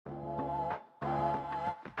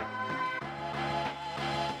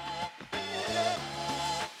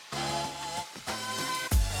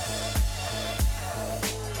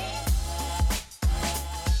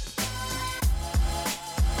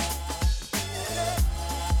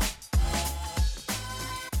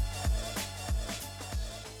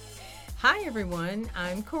Hi everyone,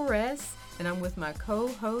 I'm Caress, and I'm with my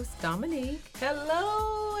co-host Dominique.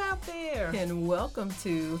 Hello out there. And welcome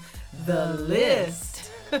to The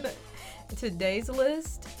List. Today's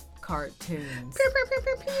list, cartoons.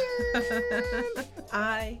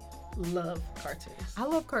 I love cartoons. I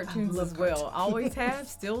love cartoons as well. Always have,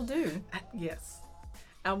 still do. Yes.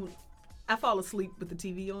 I fall asleep with the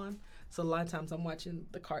TV on, so a lot of times I'm watching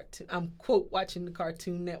the cartoon. I'm watching the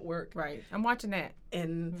Cartoon Network. Right. I'm watching that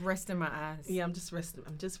And resting my eyes. yeah, I'm just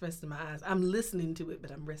resting my eyes. I'm listening to it,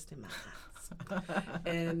 but I'm resting my eyes.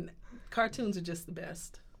 And cartoons are just the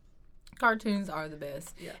best. Cartoons are the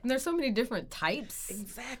best. Yeah. And there's so many different types.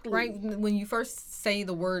 Exactly. Right? When you first say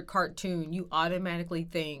the word cartoon, you automatically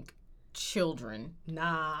think children.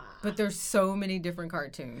 Nah. But there's so many different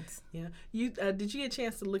cartoons. Yeah. You did you get a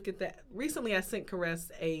chance to look at that? Recently I sent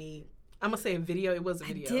Caress a video. It was a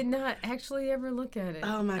video. I did not actually ever look at it.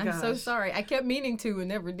 Oh my gosh. I'm so sorry. I kept meaning to and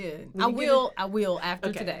never did. When I you will after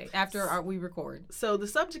Okay. today, we record. So the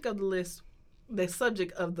subject of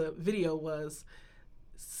the video was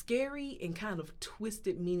scary and kind of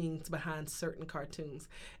twisted meanings behind certain cartoons.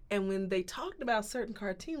 And when they talked about certain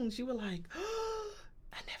cartoons, you were like, oh,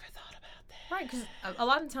 I never thought about that. Right, because a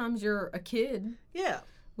lot of times you're a kid Yeah.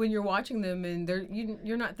 when you're watching them and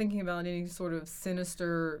you're not thinking about any sort of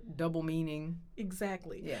sinister double meaning.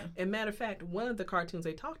 Exactly. Yeah. And matter of fact, one of the cartoons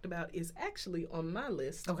they talked about is actually on my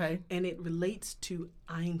list. Okay. And it relates to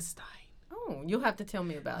Einstein. Oh, you'll have to tell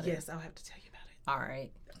me about it. Yes, I'll have to tell you about it. All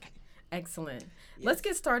right. Okay. Excellent. Yes. Let's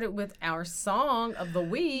get started with our song of the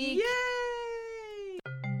week. Yay!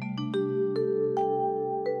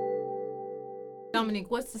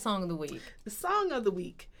 Dominique, what's the song of the week? The song of the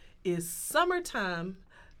week is Summertime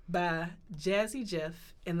by Jazzy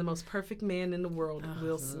Jeff and the most perfect man in the world,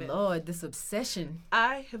 Will Smith. Lord, this obsession.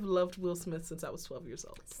 I have loved Will Smith since I was 12 years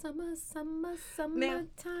old. Summer,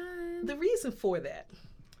 summertime. The reason for that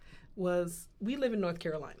was we live in North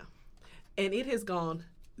Carolina, and it has gone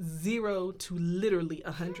 0 to literally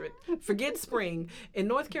 100. Forget spring. In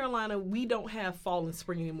North Carolina, we don't have fall and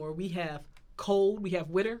spring anymore. We have cold, we have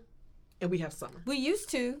winter, and we have summer. We used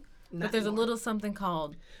to, Not but there's anymore. a little something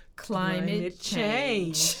called climate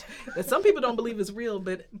change. That some people don't believe is real,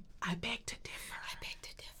 but I beg to differ.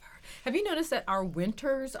 Have you noticed that our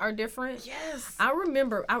winters are different? Yes. I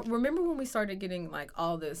remember when we started getting like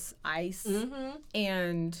all this ice, Mm-hmm.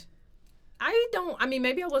 and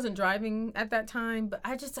maybe I wasn't driving at that time, but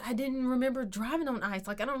I didn't remember driving on ice.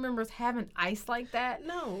 Like, I don't remember us having ice like that.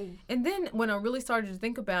 No. And then when I really started to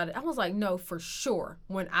think about it, I was like, no, for sure.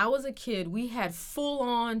 When I was a kid, we had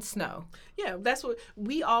full-on snow. Yeah, that's what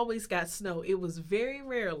we always got snow. It was very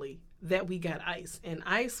rarely that we got ice. And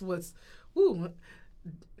ice was,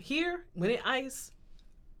 here, when it ice,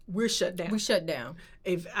 we're shut down. We shut down.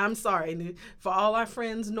 I'm sorry, for all our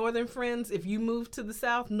friends, northern friends, if you move to the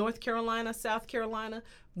south, North Carolina, South Carolina,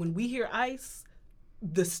 when we hear ice,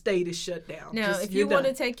 the state is shut down. Now, if you want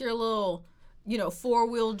to take your little,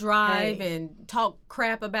 four-wheel drive and talk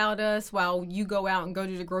crap about us while you go out and go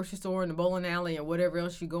to the grocery store and the bowling alley or whatever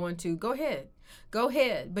else you're going to, go ahead. Go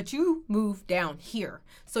ahead. But you move down here.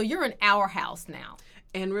 So you're in our house now.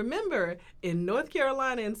 And remember, in North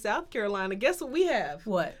Carolina and South Carolina, guess what we have?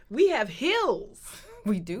 What? We have hills.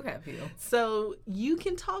 We do have hills. So you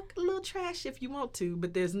can talk a little trash if you want to,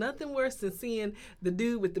 but there's nothing worse than seeing the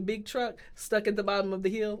dude with the big truck stuck at the bottom of the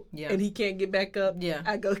hill and he can't get back up. Yeah.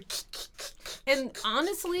 I go. And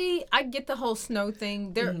honestly, I get the whole snow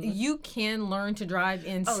thing. You can learn to drive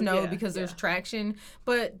in snow because there's traction,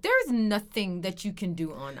 but there's nothing that you can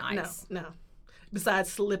do on ice. No.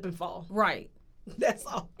 Besides slip and fall. Right. That's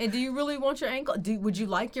all. And do you really want your ankle? Would you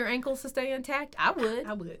like your ankles to stay intact? I would.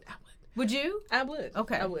 I would. Would you? I would.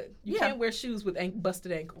 Okay. I would. You can't wear shoes with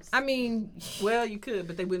busted ankles. I mean, well, you could,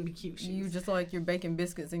 but they wouldn't be cute shoes. You just like your bacon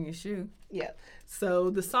biscuits in your shoe. Yeah. So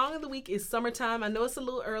the song of the week is Summertime. I know it's a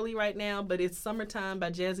little early right now, but it's Summertime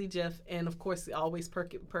by Jazzy Jeff and, of course, the always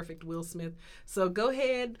perfect Will Smith. So go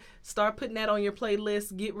ahead, start putting that on your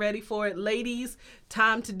playlist. Get ready for it. Ladies,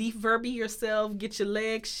 time to de-verby yourself. Get your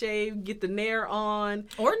legs shaved. Get the nair on.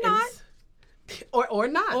 Or not. Or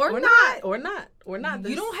not.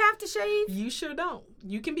 You don't have to shave. You sure don't.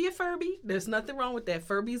 You can be a Furby. There's nothing wrong with that.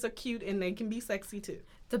 Furbies are cute and they can be sexy too.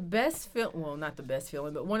 The best not the best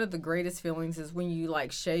feeling, but one of the greatest feelings is when you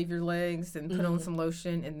like shave your legs and put on some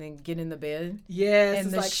lotion and then get in the bed. Yes.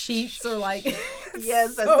 And the sheets are like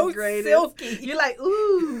yes, that's so the greatest. Silky. You're like,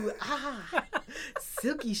 ooh,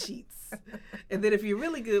 silky sheets. And then if you're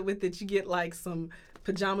really good with it, you get like some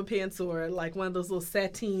pajama pants or like one of those little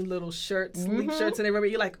sateen little shirts, sleeve shirts, and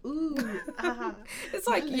everybody, you're like, ooh, It's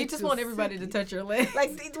like you just want everybody to touch your leg.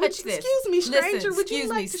 Like, touch this. Excuse me, stranger, Listen, would you excuse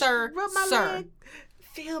like me, to sir, rub my sir. leg?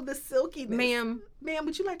 Feel the silkiness. Ma'am,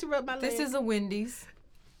 would you like to rub my leg? this is a Wendy's.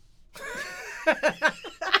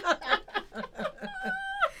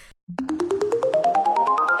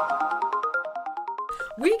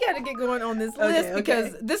 We got to get going on this list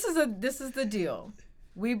because this is the deal.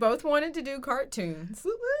 We both wanted to do cartoons.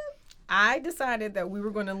 I decided that we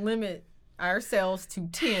were going to limit ourselves to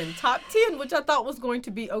 10, top 10, which I thought was going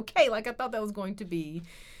to be okay. Like I thought that was going to be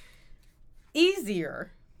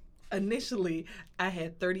easier. Initially, I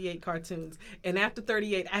had 38 cartoons, and after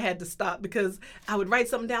 38, I had to stop because I would write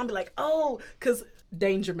something down and be like, oh, because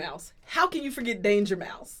Danger Mouse. How can you forget Danger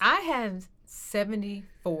Mouse? I have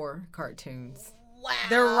 74 cartoons. Wow.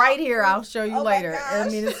 They're right here. I'll show you later. I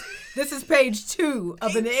mean, this is page 2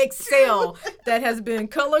 of an Excel that has been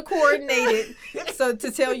color coordinated so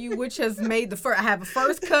to tell you which has made the first. I have a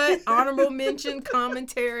first cut, honorable mention,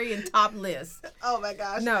 commentary, and top list. Oh my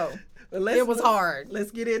gosh. No. Well, it was hard.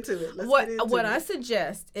 Let's get into it. What I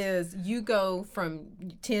suggest is you go from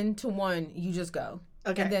 10 to 1, you just go.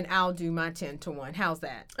 Okay. And then I'll do my 10 to 1. How's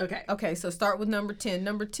that? Okay. Okay, so start with number 10.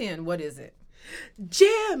 Number 10, what is it?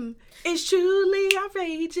 Jim is truly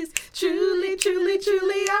outrageous. Truly, truly,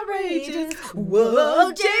 truly outrageous.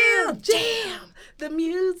 Whoa, Jim. The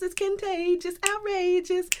music's contagious,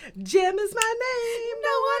 outrageous. Jim is my name.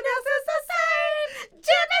 No one else is the same.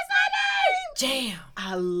 Jim is my name. Jam.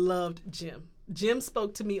 I loved Jim. Jim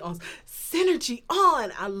spoke to me on Synergy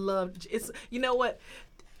On. I loved it's. You know what?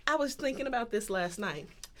 I was thinking about this last night.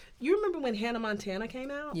 You remember when Hannah Montana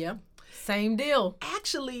came out? Yeah. Same deal.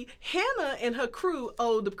 Actually, Hannah and her crew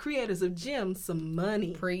owe the creators of Jim some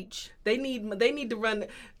money. Preach. They need to run.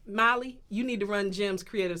 Molly, you need to run Jim's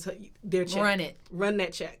creators their check. Run it. Run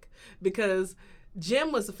that check. Because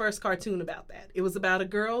Jim was the first cartoon about that. It was about a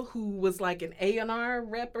girl who was like an A&R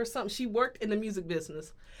rep or something. She worked in the music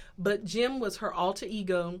business. But Jim was her alter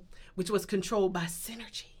ego, which was controlled by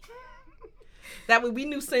Synergy. That way we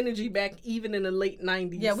knew Synergy back even in the late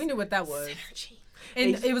 90s. Yeah, we knew what that was. Synergy.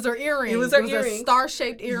 And it was her earring. It was her a earring.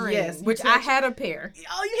 star-shaped earring, Yes, which I had a pair.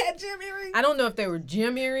 Oh, you had Jim earrings? I don't know if they were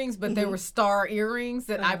Jim earrings, but they were star earrings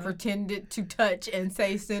that I pretended to touch and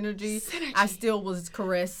say Synergy. I still was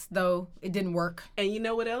caressed, though. It didn't work. And you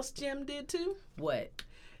know what else Jim did, too? What?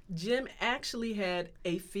 Jim actually had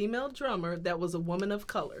a female drummer that was a woman of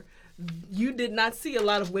color. You did not see a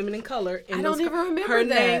lot of women in color. I don't even remember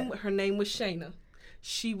that. Her name was Shayna.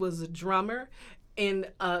 She was a drummer, and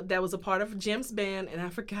that was a part of Jim's band. And I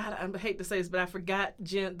hate to say this, but I forgot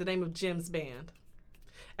the name of Jim's band.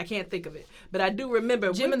 I can't think of it. But I do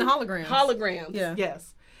remember. Jim and the Holograms. Holograms, yeah.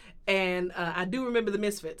 Yes. And I do remember the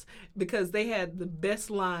Misfits because they had the best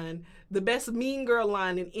Mean Girl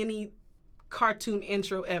line in any cartoon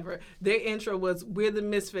intro ever. Their intro was, "We're the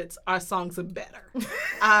Misfits, our songs are better."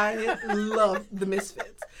 I love the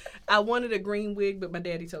Misfits. I wanted a green wig, but my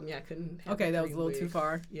daddy told me I couldn't have that was a little too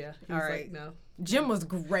far. Yeah. All right. Like, no. Jim was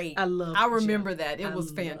great. I remember Jim. that. It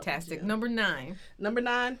was fantastic. Jim. Number 9. Number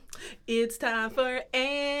 9, it's time for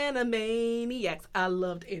Animaniacs. I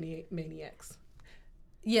loved Animaniacs.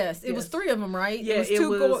 Yes, it was 3 of them, right? Yeah, it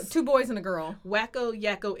was 2 boys and a girl. Wacko,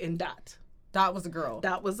 Yakko, and Dot. Dot was a girl.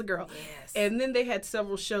 Dot was a girl. Yes. And then they had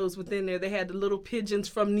several shows within there. They had the little pigeons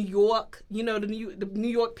from New York. You know, the New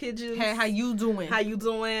York pigeons. Hey, how you doing? How you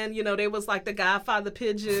doing? You know, they was like the Godfather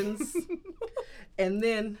pigeons. And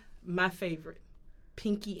then my favorite,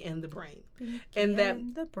 Pinky and the Brain.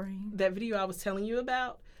 That video I was telling you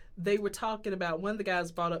about, they were talking about, one of the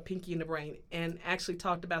guys brought up Pinky and the Brain and actually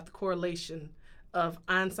talked about the correlation of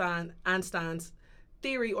Einstein's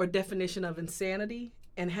theory or definition of insanity,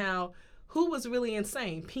 and how who was really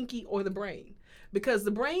insane, Pinky or the brain? Because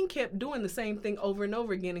the brain kept doing the same thing over and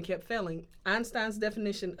over again and kept failing. Einstein's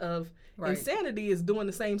definition of insanity is doing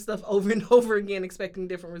the same stuff over and over again, expecting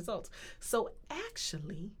different results. So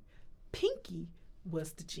actually, Pinky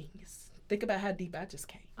was the genius. Think about how deep I just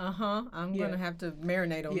came. I'm going to have to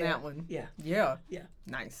marinate on that one. Yeah.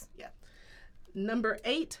 Nice. Yeah. Number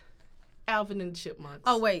 8, Alvin and the Chipmunks.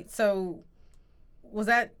 Oh, wait. So was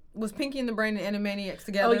Pinky and the Brain and Animaniacs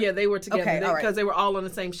together? Oh, yeah, they were together. Okay, all right. Because they were all on the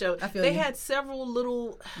same show. They you. had several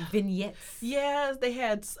little vignettes. Yes, they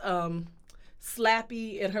had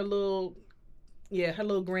Slappy and her little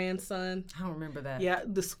grandson. I don't remember that. Yeah,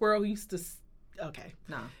 the squirrel used to. Okay.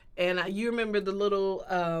 No. And you remember the little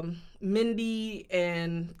Mindy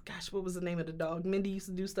and, gosh, what was the name of the dog? Mindy used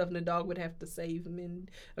to do stuff and the dog would have to save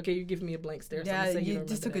Mindy. Okay, you're giving me a blank stare. So Yeah, you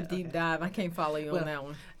just took a deep dive. I can't follow you on that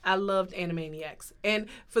one. I loved Animaniacs. And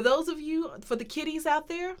for those of you, for the kiddies out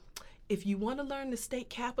there, if you want to learn the state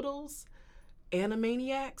capitals,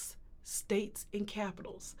 Animaniacs, states and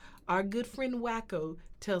capitals. Our good friend Wacko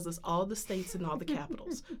tells us all the states and all the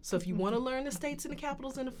capitals. So if you want to learn the states and the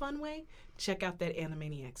capitals in a fun way, check out that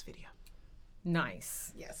Animaniacs video.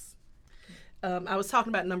 Nice. Yes. I was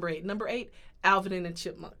talking about number 8. Number 8, Alvin and the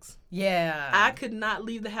Chipmunks. Yeah. I could not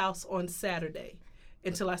leave the house on Saturday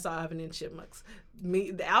until I saw Alvin and the Chipmunks.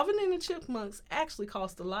 The Alvin and the Chipmunks actually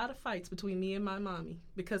caused a lot of fights between me and my mommy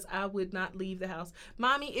because I would not leave the house.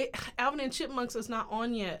 Mommy, Alvin and Chipmunks is not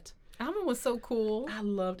on yet. Alvin was so cool. I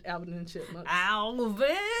loved Alvin and the Chipmunks.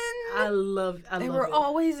 Alvin. I loved They were it.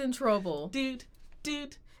 always in trouble. Dude.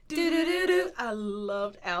 I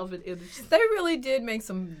loved Alvin and the Chipmunks. They really did make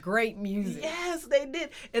some great music. Yes, they did.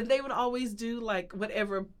 And they would always do like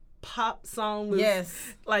whatever pop song was. Yes.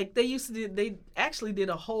 Like they actually did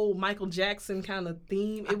a whole Michael Jackson kind of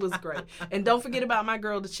theme. It was great. And don't forget about my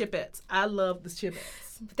girl, the Chipettes. I love the Chipettes.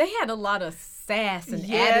 They had a lot of sass and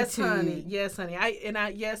Yes, attitude. honey. Yes, honey. I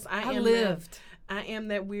am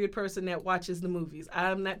that weird person that watches the movies.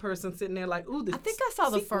 I'm that person sitting there like, ooh, I think I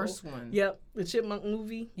saw the sequel. first one. Yep, the Chipmunk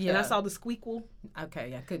movie. Yeah. And I saw the Squeakquel.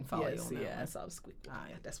 Okay, I couldn't follow you on that I one. saw the Squeakquel.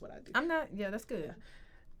 Yeah, that's what I do. That's good.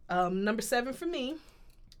 Number 7 for me.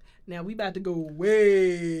 Now we about to go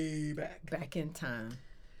way back. Back in time.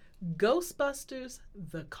 Ghostbusters,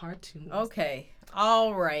 the cartoon. Okay.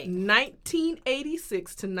 All right.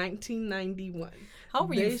 1986 to 1991. How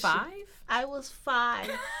were you, 5? I was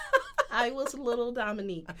 5. I was little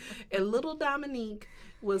Dominique. And little Dominique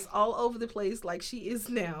was all over the place like she is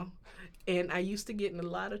now. And I used to get in a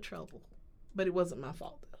lot of trouble. But it wasn't my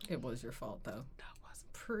fault, though. It was your fault, though. No, it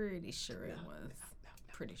wasn't. Pretty sure it was.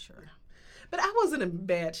 Pretty sure. But I wasn't a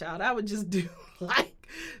bad child. I would just do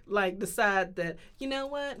like decide that, you know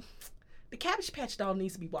what? The Cabbage Patch doll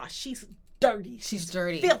needs to be washed. She's dirty. She's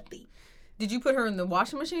dirty. Filthy. Did you put her in the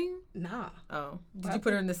washing machine? Nah. Oh. Did you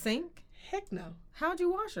put her in the sink? Heck no. How'd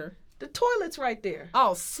you wash her? The toilet's right there.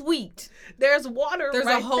 Oh, sweet. There's water There's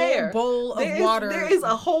right a whole there. bowl of water. There is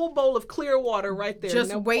a whole bowl of clear water right there.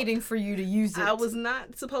 Just waiting for you to use it. I was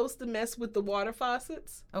not supposed to mess with the water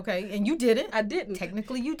faucets. Okay, and you didn't. I didn't.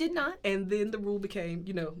 Technically, you did not. And then the rule became,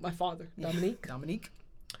 my father, Dominique. Dominique.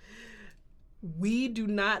 We do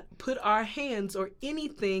not put our hands or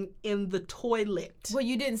anything in the toilet. Well,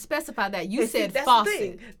 you didn't specify that. You said that's faucet. The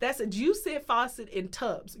thing. That's it. You said faucet in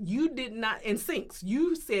tubs. You did not in sinks.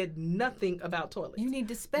 You said nothing about toilets. You need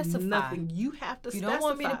to specify. Nothing. You have to specify. You don't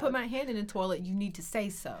want me to put my hand in the toilet. You need to say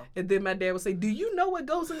so. And then my dad would say, "Do you know what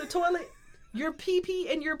goes in the toilet? Your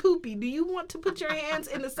pee-pee and your poopy. Do you want to put your hands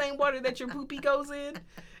in the same water that your poopy goes in?"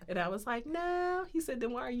 And I was like, "No." He said,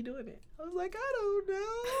 "Then why are you doing it?" I was like, "I don't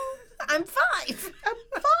know. I'm 5.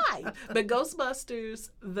 I'm 5." But Ghostbusters,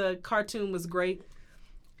 the cartoon was great.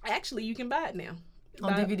 Actually, you can buy it now.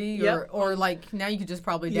 On DVD Yep. or like now you could just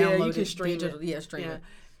probably download you can it stream digital. it. Yeah, stream it.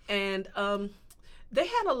 And they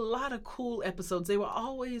had a lot of cool episodes. They were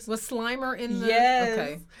always Was Slimer in the Yes.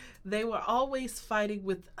 Okay. They were always fighting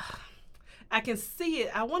with I can see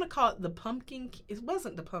it. I want to call it the Pumpkin. It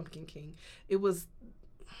wasn't the Pumpkin King. It was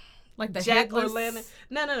Like the Jack headless. O'Lantern.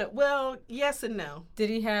 No. Well, yes and no. Did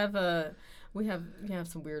he have a? We have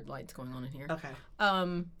some weird lights going on in here.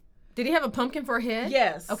 Okay. Did he have a pumpkin for a head?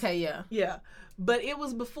 Yes. Okay. Yeah. Yeah. But it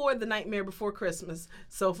was before The Nightmare Before Christmas.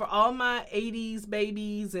 So for all my 80s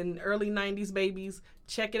babies and early 90s babies,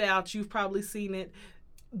 check it out. You've probably seen it.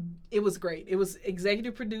 It was great. It was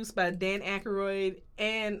executive produced by Dan Aykroyd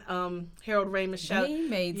and Harold Ramis. They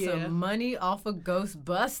made some money off of Yeah.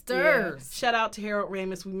 Ghostbusters. Shout out to Harold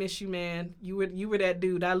Ramis. We miss you, man. You were that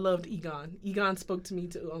dude. I loved Egon. Egon spoke to me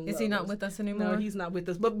too. Is he not with us anymore? No, he's not with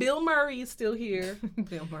us. But Bill Murray is still here.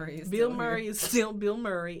 Bill Murray is Bill still Murray here. is still Bill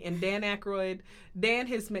Murray, and Dan Aykroyd. Dan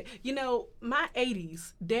has made, my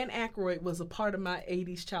 80s, Dan Aykroyd was a part of my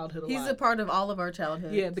 80s childhood. He's a part of all of our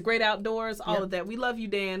childhood. Yeah, The Great Outdoors, all Yep. of that. We love you,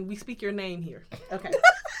 Dan. We speak your name here. Okay.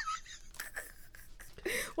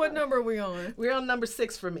 What number are we on? We're on number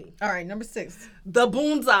 6 for me. All right, number 6. The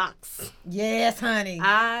Boondocks. Yes, honey.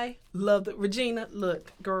 I love it. Regina,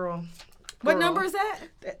 look, girl. What number is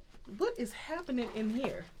that? What is happening in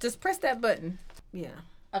here? Just press that button. Yeah.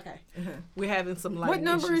 Okay. We're having some lighting What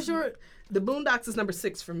number issues. is your? The Boondocks is number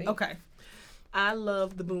 6 for me. Okay. I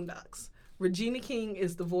love the Boondocks. Regina King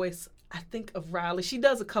is the voice, I think, of Riley. She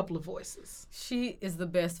does a couple of voices. She is the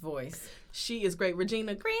best voice. She is great.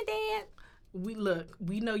 Regina, Granddad. We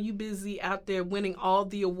know you busy out there winning all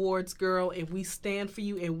the awards, girl, and we stand for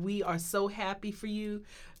you, and we are so happy for you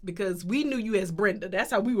because we knew you as Brenda.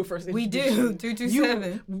 That's how we were first introduced. We do.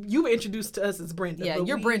 227. You were introduced to us as Brenda. Yeah,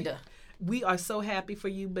 you're Brenda. We are so happy for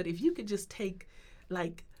you, but if you could just take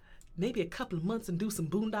like maybe a couple of months and do some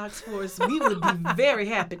Boondocks for us, we would be very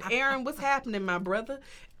happy. Aaron, what's happening, my brother?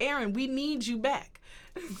 Aaron, we need you back.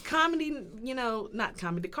 Comedy, not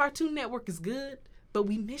comedy. The Cartoon Network is good, but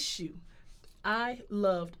we miss you. I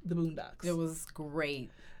loved the Boondocks. It was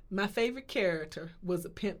great. My favorite character was a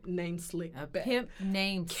pimp named Slickback. Pimp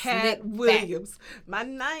named Cat Williams. My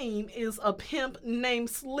name is a pimp named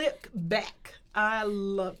Slickback. I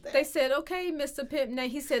love that. They said, okay, Mr. Pimp. Now,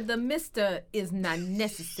 he said the Mr. is not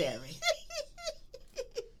necessary.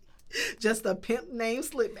 Just a pimp named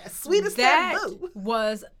Slickback. Sweet as that boo.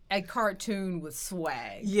 Was a cartoon with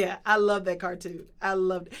swag. Yeah, I love that cartoon. I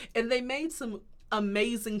loved it. And they made some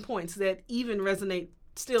amazing points that even resonate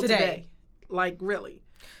still today. Like, really.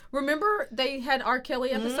 Remember they had R.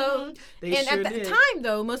 Kelly episode? They and sure at that did. time,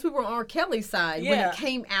 though, most people were on R. Kelly's side when Yeah. it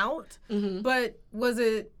came out. Mm-hmm. But was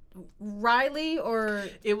it Riley or...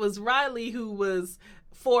 It was Riley who was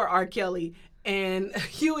for R. Kelly, and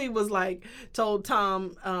Huey was like, told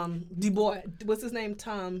Tom DuBois, what's his name?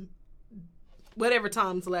 Tom, whatever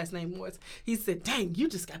Tom's last name was. He said, dang, you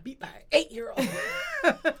just got beat by an 8-year-old.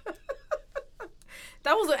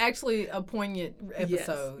 That was actually a poignant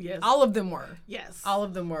episode. Yes. All of them were. Yes. All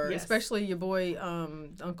of them were. Yes. Especially your boy,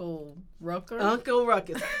 Uncle Rucker. Uncle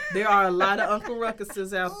Ruckus. There are a lot of Uncle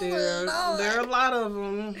Ruckuses out there. Lord. There are a lot of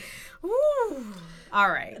them. Woo. All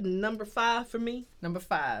right. Number 5 for me, Number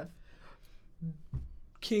 5.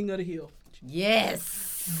 King of the Hill.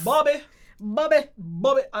 Yes. Bobby. Bobby.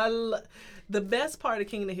 The best part of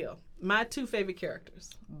King of the Hill, my 2 favorite characters.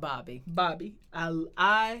 Bobby. Bobby.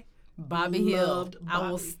 I Bobby Hill. loved I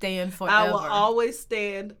will Bobby. stand forever. I will always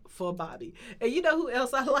stand for Bobby. And you know who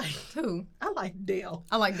else I like? Who? I like Dale.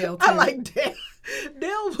 I like Dale, too. I like Dale.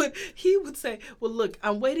 Dale would say, well, look,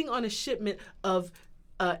 I'm waiting on a shipment of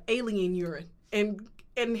alien urine. And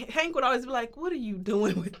Hank would always be like, what are you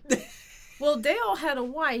doing with that? Well, Dale had a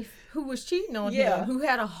wife who was cheating on Yeah. him, who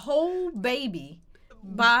had a whole baby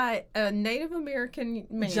by a Native American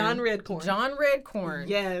man. John Redcorn. John Redcorn.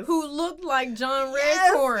 Yes. Who looked like John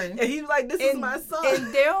Yes. Redcorn. And he was like, this is my son.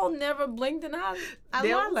 And Dale never blinked an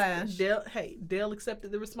eyelash. Dale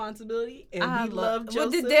accepted the responsibility, and I he loved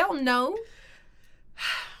Joseph. Well, did Dale know?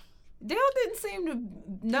 Dale didn't seem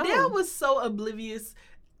to know. Dale was so oblivious.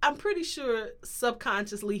 I'm pretty sure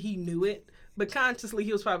subconsciously he knew it, but consciously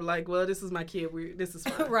he was probably like, well, this is my kid. This is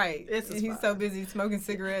fine. Right. This is He's fine. so busy smoking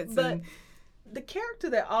cigarettes. But and the character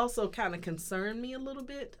that also kind of concerned me a little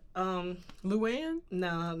bit, Luann?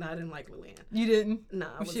 no, I didn't like Luann. You didn't? No,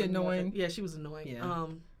 Was she annoying? Yeah, she was annoying. Yeah.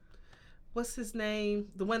 What's his name?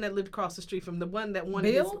 The one that lived across the street from the one that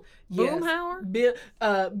wanted Bill? Boomhauer?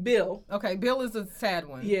 Bill. Okay, Bill is a sad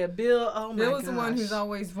one. Yeah, Bill. Oh my Bill is the one gosh. who's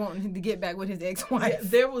always wanting to get back with his ex-wife. Yeah,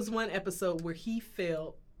 there was one episode where he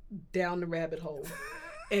fell down the rabbit hole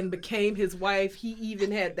and became his wife. He even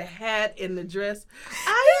had the hat and the dress.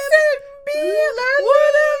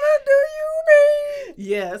 Whatever do you mean?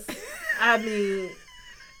 Yes. I mean,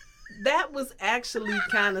 that was actually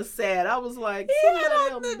kind of sad. I was like, He had somebody on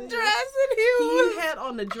help the me. dress and he He was... had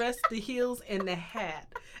on the dress, the heels, and the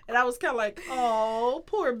hat. And I was kind of like, oh,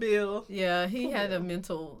 poor Bill. Yeah, he Poor had Bill. a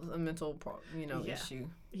mental, Yeah. issue.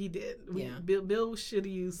 He did. Yeah. Bill should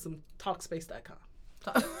have used some Talkspace.com.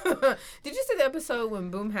 Did you see the episode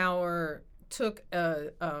when Boomhauer took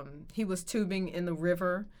he was tubing in the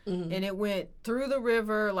river Mm-hmm. and it went through the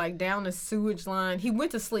river like down the sewage line? He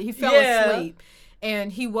went to sleep. He fell Yeah. asleep.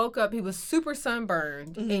 And he woke up, he was super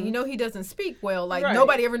sunburned. Mm-hmm. And he doesn't speak well. Like Right.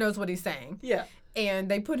 nobody ever knows what he's saying. Yeah. And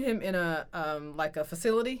they put him in a like a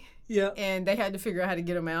facility Yeah. and they had to figure out how to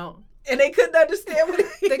get him out. And they couldn't understand what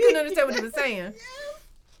They couldn't understand what he was saying.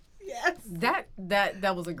 Yes.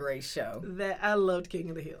 That was a great show. That I loved King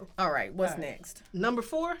of the Hill. All right, what's All right. next? Number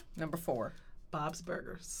 4, Number 4. Bob's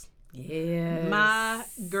Burgers. Yes. My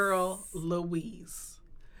girl Louise.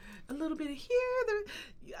 A little bit of here.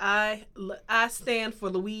 I stand for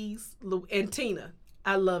Louise and Tina.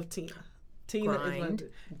 I love Tina. Tina is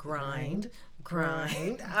grind.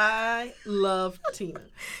 I love Tina.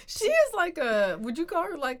 She is like would you call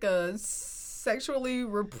her like a sexually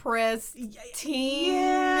repressed teen?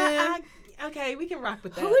 Yeah. Okay, we can rock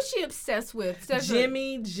with that. Who is she obsessed with?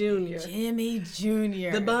 Jimmy Jr. Jimmy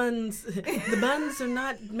Jr. The buns are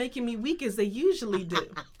not making me weak as they usually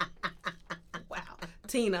do. Wow.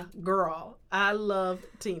 Tina, girl. I love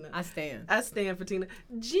Tina. I stand. I stand for Tina.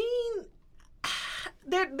 Gene,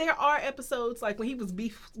 there are episodes like when he was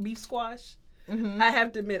beef squash. I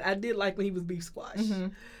have to admit, I did like when he was Beef Squash.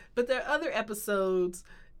 But there are other episodes.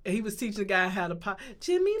 He was teaching the guy how to pop.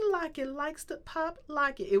 Jimmy Lockett likes to pop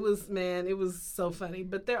like it. It was so funny.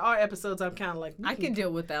 But there are episodes I'm kind of like, I can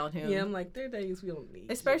deal without him. Yeah, I'm like, there are days we don't need.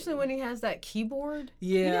 Especially when he has that keyboard.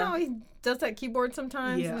 Yeah. You know how he does that keyboard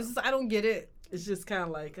sometimes? Yeah. I don't get it. It's just kind of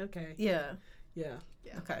like, okay. Yeah. Yeah.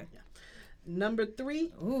 Okay. Yeah. Number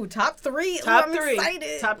 3. Ooh, top 3. Top I'm 3.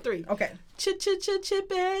 excited. Top 3. Okay.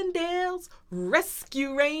 Chip and Dale's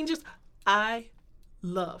Rescue Rangers. I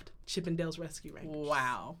loved Chip and Dale's Rescue Rangers.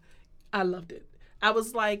 Wow. I loved it. I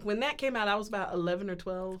was like, when that came out, I was about 11 or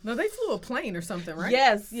 12. No, they flew a plane or something, right?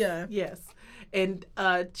 Yes. Yeah. Yes. And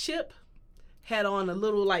Chip had on a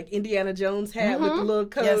little like Indiana Jones hat with the little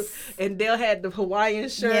coat. Yes. And Dale had the Hawaiian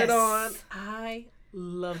shirt Yes. on. I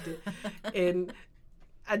loved it. And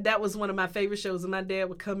that was one of my favorite shows. And my dad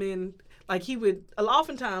would come in, like he would,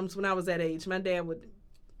 oftentimes when I was that age, my dad would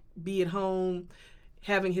be at home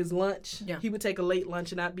having his lunch. Yeah. He would take a late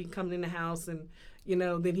lunch and I'd be coming in the house and,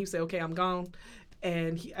 then he'd say, okay, I'm gone.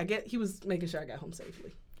 And he was making sure I got home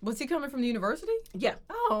safely. Was he coming from the university? Yeah.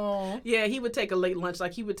 Oh. Yeah, he would take a late lunch.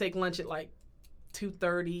 Like he would take lunch at like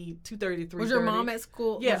 2:30, 3:30. Was your mom at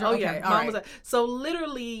school? Yeah. Okay. Mom All was right. so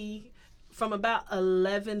literally from about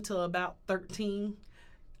 11 to about 13,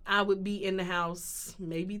 I would be in the house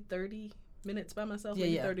maybe 30 minutes by myself,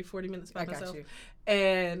 maybe 30, 40 minutes by myself. Got you.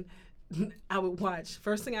 And I would watch.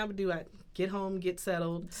 First thing I would do, I'd get home, get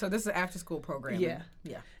settled. So this is after school programming. Yeah.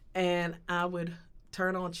 Yeah. And I would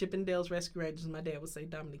turn on Chip and Dale's Rescue Rangers. My dad would say,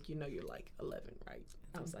 Dominique, you're like 11, right?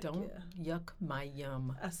 I was like, Don't yeah. yuck my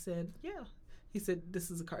yum. I said, yeah. He said, this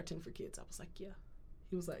is a cartoon for kids. I was like, yeah.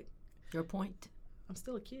 He was like, Your point. I'm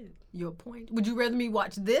still a kid. Your point. Would you rather me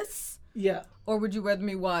watch this? Yeah. Or would you rather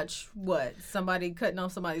me watch what? Somebody cutting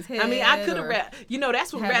off somebody's head? I mean, I could have or-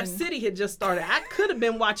 that's when Rap City had just started. I could have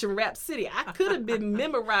been watching Rap City. I could have been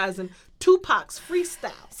memorizing Tupac's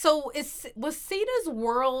freestyle. So was Sita's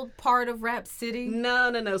World part of Rap City?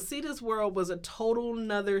 No. Sita's World was a total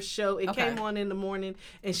nother show. It Okay. came on in the morning,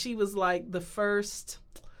 and she was like the first.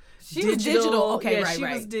 She was digital. Okay, yeah, right, she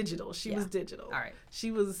right. was digital. She Yeah. was digital. All right.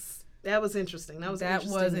 She was. That was interesting. That was That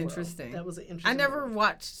interesting was world. interesting. That was an interesting. I never world.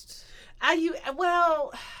 watched.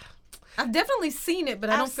 Well, I've definitely seen it, but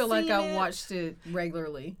I don't I've feel like seen I it. watched it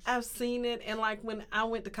regularly. I've seen it, and like when I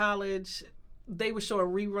went to college, they were showing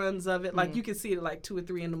reruns of it. Like you could see it at like 2 or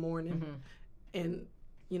 3 in the morning, and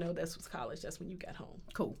that's was college. That's when you got home.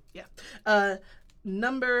 Cool. Yeah.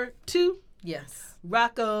 Number 2. Yes.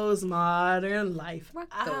 Rocco's Modern Life.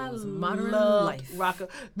 Rocco's I Modern love Life. Rocco,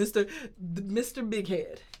 Mr. Big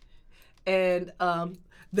Head, and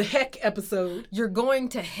the Heck episode. You're going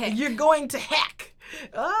to heck. You're going to heck.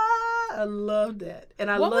 I love that, and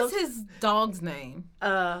I What love was his dog's name?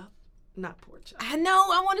 not Pork Chop. I know.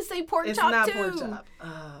 I want to say Pork It's Chop not too. Pork Chop.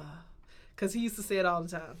 Because he used to say it all the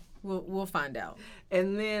time. We'll find out.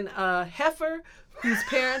 And then Heifer, whose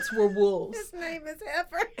parents were wolves. His name is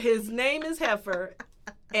Heifer. His name is Heifer,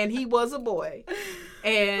 and he was a boy,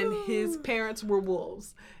 and his parents were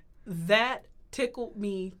wolves. That tickled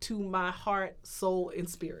me to my heart, soul, and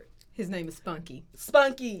spirit. His name is Spunky.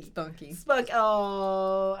 Spunky. Spunky. Spunky.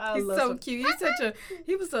 Oh, I He's love so him. cute.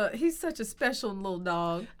 He's such a special little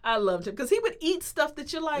dog. I loved him because he would eat stuff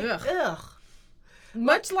that you're like, Ugh. ugh.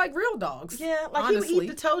 Much like real dogs. Yeah, like honestly. he would eat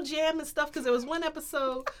the toe jam and stuff because there was one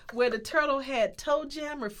episode where the turtle had toe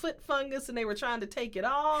jam or foot fungus and they were trying to take it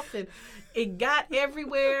off and it got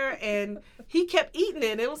everywhere and he kept eating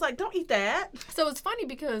it. And it was like, don't eat that. So it's funny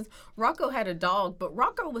because Rocco had a dog, but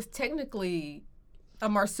Rocco was technically a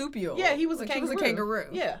marsupial. Yeah, he was a Like, kangaroo. He was a kangaroo.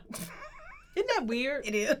 Yeah. Isn't that weird?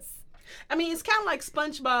 It is. I mean, it's kind of like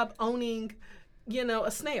SpongeBob owning,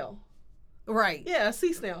 a snail. Right. Yeah, a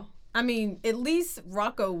sea snail. I mean, at least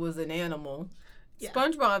Rocco was an animal. Yeah.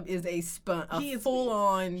 SpongeBob is a He is-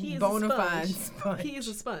 full-on he is a bona fide sponge. sponge. He is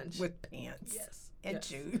a sponge. with pants. Yes. And Yes.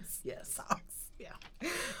 shoes. Yes. Socks. Yeah.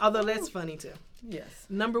 Although that's funny too. Yes.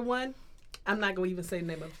 Number 1, I'm not going to even say the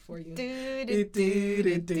name of it for you.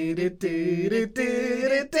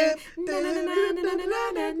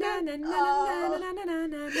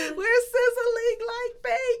 We're sizzling like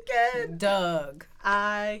bacon. Doug.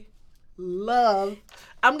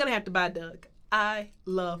 I'm going to have to buy Doug. I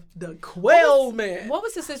love Doug. Quail Man. What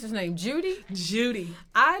was his sister's name? Judy? Judy.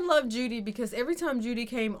 I love Judy because every time Judy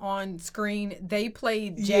came on screen, they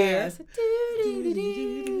played Yeah. jazz.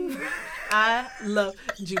 Doo-doo-doo-doo. I love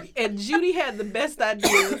Judy. And Judy had the best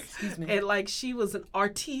ideas. Excuse me. And like she was an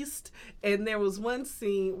artiste. And there was one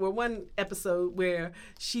episode where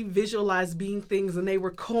she visualized being things and they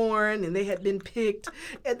were corn and they had been picked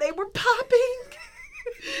and they were popping.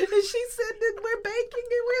 And she said that we're baking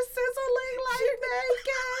and we're sizzling like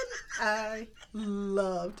bacon. I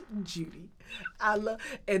loved Judy.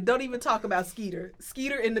 And don't even talk about Skeeter.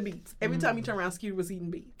 Skeeter and the beets. Every time you turn around, Skeeter was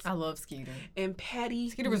eating beets. I love Skeeter. And Patty.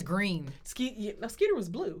 Skeeter was green. Skeeter was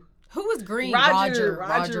blue. Who was green?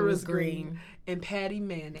 Roger was green. And Patty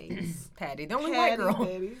mayonnaise. Patty, the only white girl.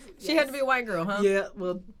 Mayonnaise. She had to be a white girl, huh? Yeah,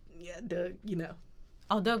 well, Doug,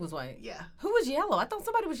 Oh, Doug was white. Yeah. Who was yellow? I thought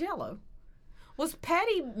somebody was yellow. Was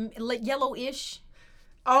Patty yellowish?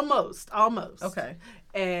 Almost. Okay.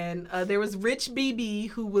 And there was Rich BB,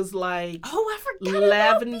 who was like, oh, I forgot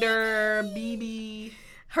Lavender BB.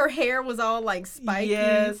 Her hair was all like spiky.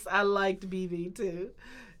 Yes, I liked BB too.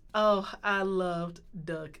 Oh, I loved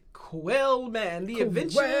Doug Quailman, The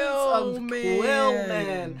Adventures of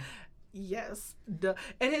Quailman. Yes,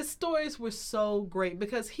 and his stories were so great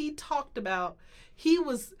because he talked about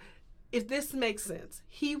if this makes sense,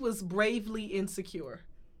 he was bravely insecure.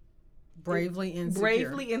 Bravely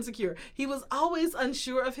insecure. He was always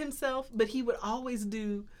unsure of himself, but he would always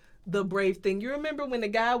do the brave thing. You remember when the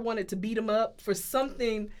guy wanted to beat him up for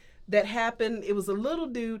something that happened? It was a little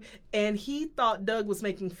dude, and he thought Doug was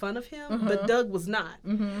making fun of him, but Doug was not.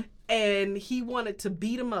 And he wanted to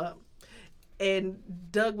beat him up. And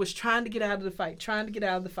Doug was trying to get out of the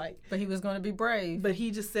fight. But he was going to be brave. But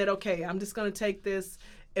he just said, okay, I'm just going to take this.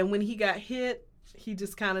 And when he got hit, he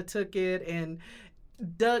just kind of took it. And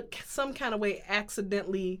Doug, some kind of way,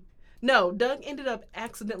 Doug ended up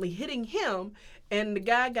accidentally hitting him. And the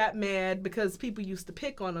guy got mad because people used to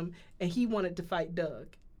pick on him. And he wanted to fight Doug.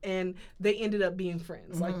 And they ended up being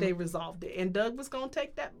friends. Like, they resolved it. And Doug was going to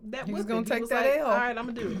take that He was going to take that L. All right, I'm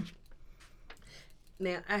going to do it.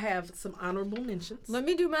 Now, I have some honorable mentions. Let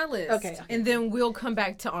me do my list. Okay. And then we'll come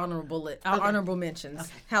back to honorable mentions. Okay.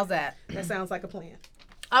 How's that? That sounds like a plan.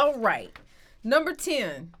 All right. Number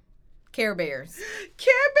 10, Care Bears.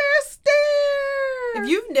 Care Bear stare! If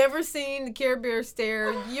you've never seen the Care Bear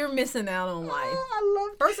stare, you're missing out on life. I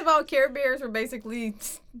love First of all, Care Bears were basically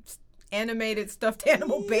animated stuffed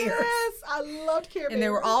animal bears. Yes, I loved Care Bears. And they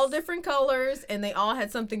were all different colors, and they all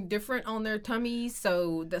had something different on their tummies.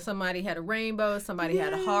 So that somebody had a rainbow, somebody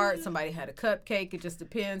had a heart, somebody had a cupcake. It just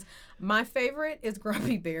depends. My favorite is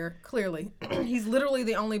Grumpy Bear, clearly. He's literally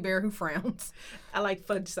the only bear who frowns. I like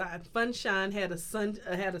Funshine. Funshine had a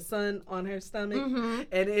sun on her stomach.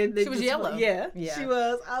 And she was yellow. Yeah, she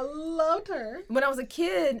was. I loved her. When I was a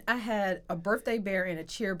kid, I had a birthday bear and a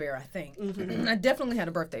cheer bear, I think. I definitely had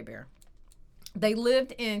a birthday bear. They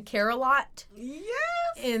lived in Care-a-Lot. Yes.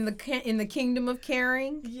 In the kingdom of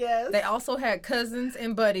caring. Yes. They also had cousins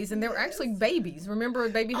and buddies, and they were actually babies. Remember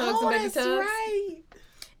Baby Hugs and Baby Tugs? Oh, that's right.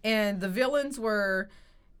 And the villains were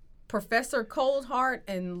Professor Coldheart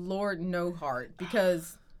and Lord No Heart,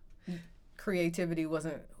 because creativity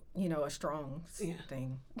wasn't, a strong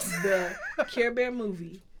thing. The Care Bear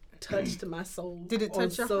movie touched my soul. Did it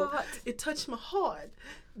touch your heart? It touched my heart.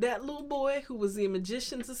 That little boy who was the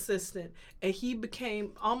magician's assistant, and he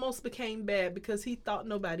almost became bad because he thought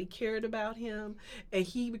nobody cared about him, and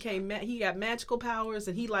he got magical powers,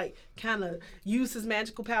 and he kind of used his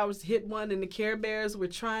magical powers to hit one, and the Care Bears were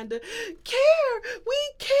trying to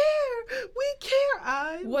we care.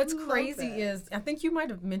 What's crazy is, I think you might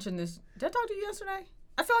have mentioned this. Did I talk to you yesterday?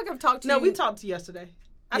 I feel like I've talked to you. No, we talked to you yesterday.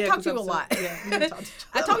 I talked to you a lot. Yeah, we talked to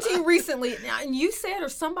I talked to you recently, and you said, or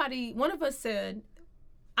one of us said,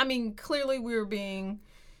 clearly we were being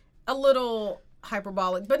a little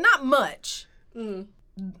hyperbolic, but not much.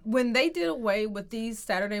 When they did away with these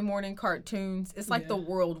Saturday morning cartoons, it's like the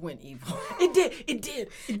world went evil. It did.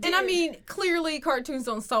 And clearly cartoons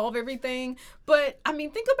don't solve everything, but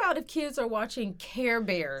think about if kids are watching Care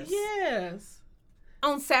Bears. Yes.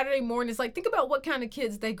 On Saturday mornings, think about what kind of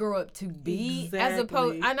kids they grow up to be. Exactly. As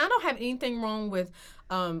opposed, and I don't have anything wrong with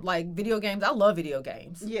video games. I love video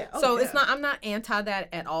games. Yeah. I'm not anti that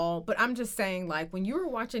at all, but I'm just saying, when you were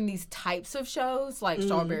watching these types of shows like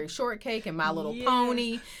Strawberry Shortcake and My Little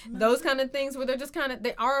Pony, those kind of things where they're just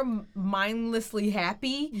they are mindlessly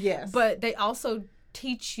happy. Yes. But they also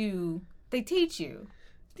teach you.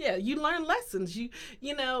 Yeah, you learn lessons. You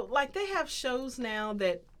they have shows now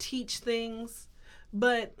that teach things.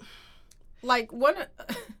 But one of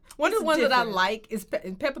the ones that I like is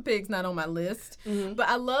Peppa Pig's not on my list, but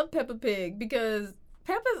I love Peppa Pig because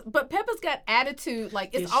Peppa's got attitude.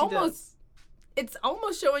 It's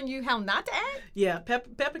almost showing you how not to act. Yeah,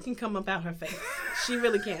 Peppa can come up out her face. She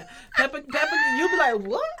really can. Peppa, you'll be like,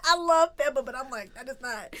 what? I love Peppa, but I'm like,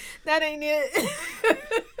 that ain't it.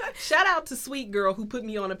 Shout out to Sweet Girl who put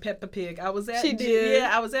me on a Peppa Pig. I was at She did.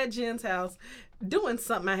 Yeah, I was at Jen's house doing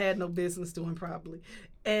something I had no business doing probably.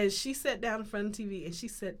 And she sat down in front of the TV and she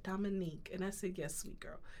said, Dominique. And I said, yes, sweet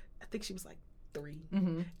girl. I think she was like 3.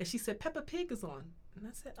 Mm-hmm. And she said, Peppa Pig is on. And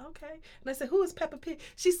I said, okay. And I said, who is Peppa Pig?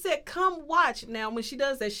 She said, come watch. Now, when she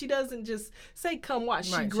does that, she doesn't just say, come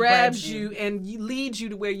watch. Right, she grabs you and leads you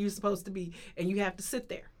to where you're supposed to be. And you have to sit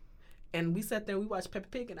there. And we sat there and we watched Peppa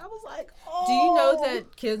Pig. And I was like, oh. Do you know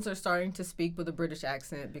that kids are starting to speak with a British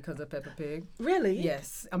accent because of Peppa Pig? Really?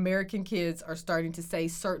 Yes. American kids are starting to say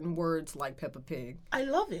certain words like Peppa Pig. I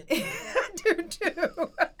love it. I do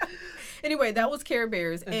too. Anyway, that was Care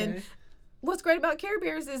Bears. Okay. And what's great about Care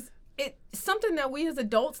Bears is it's something that we as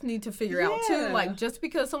adults need to figure out too. Like, just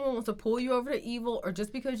because someone wants to pull you over to evil, or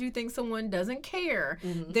just because you think someone doesn't care,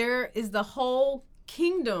 there is the whole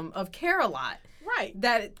kingdom of Care-a-Lot. Right.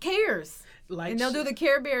 That cares. Like, and they'll do the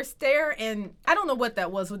Care Bear stare, and I don't know what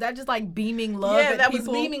that was. Was that just like beaming love yeah, at that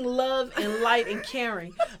people? was beaming love and light and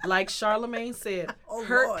caring. Like Charlemagne said,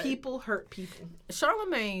 hurt people hurt people.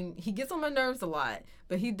 Charlemagne, he gets on my nerves a lot,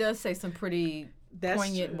 but he does say some pretty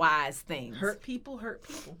poignant, wise things. Hurt people hurt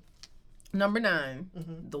people. Number 9,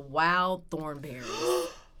 the Wild Thornberries.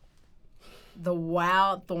 The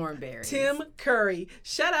Wild Thornberries. Tim Curry.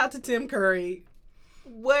 Shout out to Tim Curry.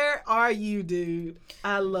 Where are you, dude?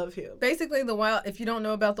 I love him. Basically, if you don't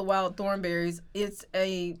know about the Wild Thornberries, it's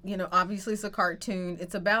obviously it's a cartoon.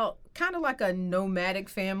 It's about kind of like a nomadic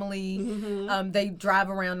family. They drive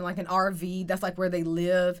around in like an RV. That's like where they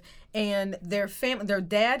live. And their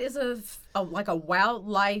dad is a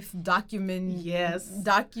wildlife documentary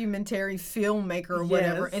filmmaker or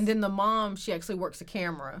whatever. And then the mom, she actually works a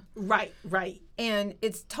camera. Right. And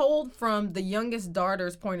it's told from the youngest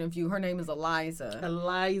daughter's point of view. Her name is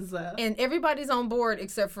Eliza. And everybody's on board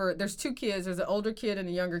except for, there's 2 kids. There's an older kid and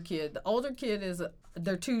a younger kid. The older kid is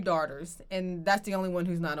their 2 daughters, and that's the only one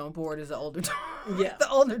who's not on board is the older daughter. Yeah. The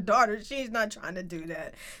older daughter, she's not trying to do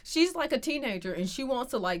that. She's like a teenager, and she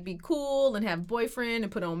wants to like be cool and have a boyfriend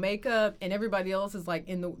and put on makeup, and everybody else is like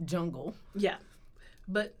in the jungle. Yeah.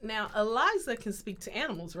 But now Eliza can speak to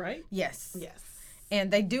animals, right? Yes. And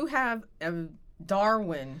they do have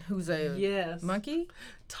Darwin, who's a monkey.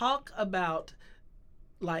 Talk about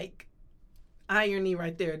like irony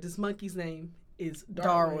right there. This monkey's name is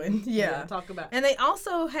Darwin. Yeah. Talk about. And they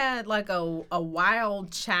also had like a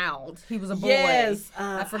wild child. He was a boy. Yes.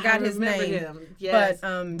 I forgot his name. Him. Yes.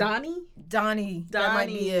 But Donnie. That might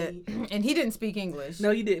be it. And he didn't speak English. No,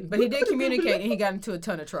 he didn't. But he did communicate, and he got into a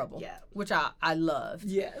ton of trouble. Yeah. Which I loved.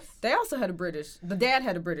 Yes. They also had the dad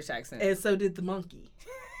had a British accent. And so did the monkey.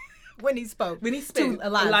 When he spoke to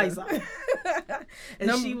Eliza.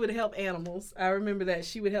 And she would help animals. I remember that.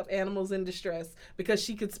 She would help animals in distress because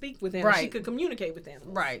she could speak with animals. Right. She could communicate with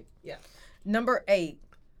animals. Right. Yeah. Number 8,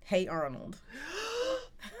 Hey Arnold.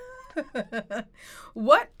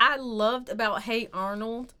 What I loved about Hey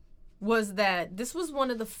Arnold was that this was one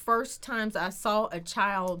of the first times I saw a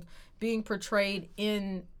child being portrayed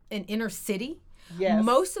in an inner city. Yes.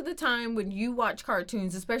 Most of the time when you watch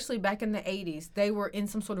cartoons, especially back in the 80s, they were in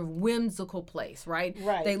some sort of whimsical place, right?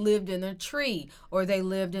 Right. They lived in a tree, or they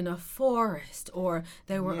lived in a forest, or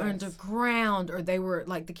they were underground, or they were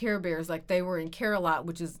like the Care Bears, like they were in Care-a-Lot,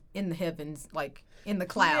 which is in the heavens, like in the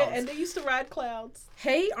clouds. Yeah, and they used to ride clouds.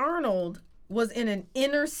 Hey Arnold was in an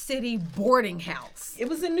inner city boarding house. It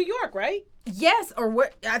was in New York, right? Yes, or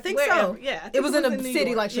what? I think so. Yeah, I think it was in a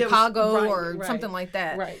city like Chicago or something like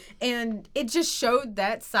that. Right. And it just showed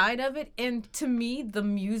that side of it. And to me, the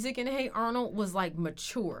music in Hey Arnold was like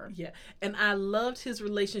mature. Yeah, and I loved his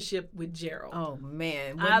relationship with Gerald. Oh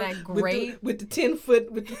man, wasn't that great? With the 10-foot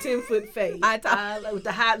fade. With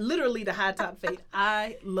the high top fade.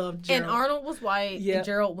 I loved Gerald. And Arnold was white, and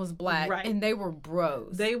Gerald was black, and they were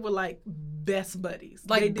bros. They were like best buddies,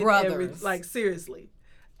 like brothers. Like seriously.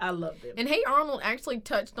 I loved it. And Hey Arnold actually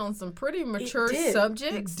touched on some pretty mature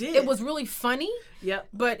subjects. It did. It was really funny. Yep.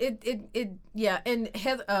 But it and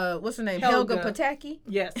what's her name? Helga Pataki.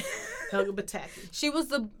 Yes. Helga Pataki. She was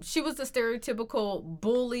the stereotypical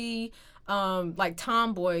bully, like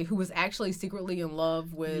tomboy who was actually secretly in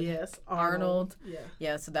love with Arnold.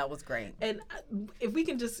 Yeah. So that was great. And if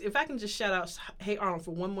I can just shout out Hey Arnold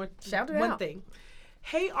for one thing.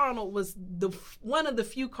 Hey Arnold was one of the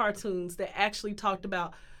few cartoons that actually talked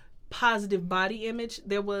about positive body image.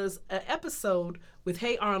 There was an episode with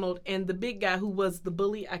Hey Arnold and the big guy who was the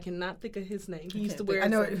bully. I cannot think of his name. He used to wear. I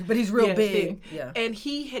know, but he's real big. Yeah. And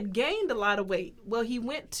he had gained a lot of weight. Well, he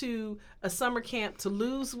went to a summer camp to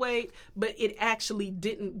lose weight, but it actually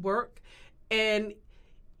didn't work. And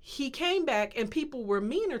he came back and people were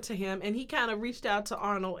meaner to him, and he kind of reached out to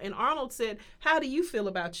Arnold, and Arnold said, "How do you feel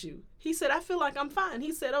about you?" He said, I feel like I'm fine.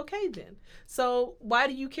 He said, okay then. So why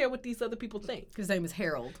do you care what these other people think? His name is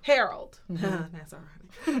Harold. Harold. That's all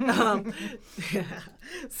right.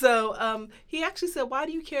 So he actually said, why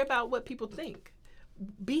do you care about what people think?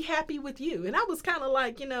 Be happy with you. And I was kind of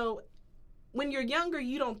like, when you're younger,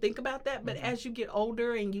 you don't think about that. But as you get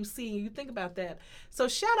older and you think about that. So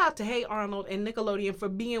shout out to Hey Arnold and Nickelodeon for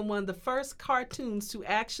being one of the first cartoons to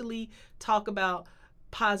actually talk about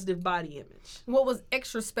positive body image. What was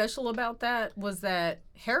extra special about that was that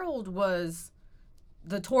Harold was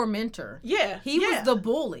the tormentor. Yeah. He was the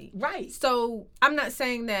bully. Right. So I'm not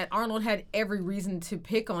saying that Arnold had every reason to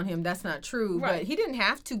pick on him. That's not true. Right. But he didn't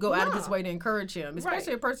have to go out of his way to encourage him,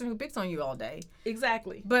 especially a person who picks on you all day.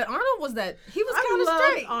 Exactly. But Arnold was that. He was kind of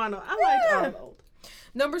straight. Arnold. I liked Arnold.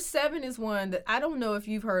 Number 7 is one that I don't know if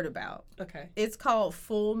you've heard about. Okay. It's called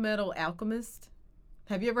Full Metal Alchemist.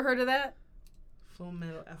 Have you ever heard of that? Full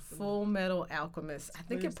Metal Alchemist. Full Metal Alchemist. I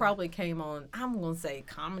think it probably came on, I'm going to say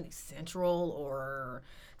Comedy Central or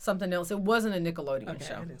something else. It wasn't a Nickelodeon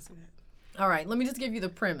show. I didn't see that. All right, let me just give you the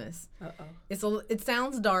premise. It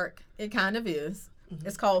sounds dark. It kind of is. Mm-hmm.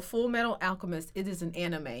 It's called Full Metal Alchemist. It is an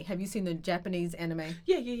anime. Have you seen the Japanese anime?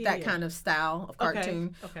 Yeah. That kind of style of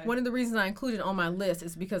cartoon. Okay. One of the reasons I included it on my list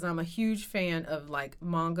is because I'm a huge fan of like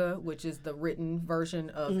manga, which is the written version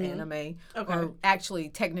of anime. Okay. Or actually,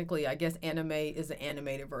 technically, I guess anime is the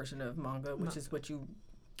animated version of manga, which is what you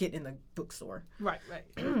get in the bookstore. Right.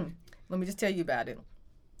 Let me just tell you about it.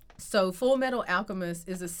 So Full Metal Alchemist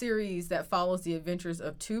is a series that follows the adventures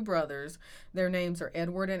of two brothers. Their names are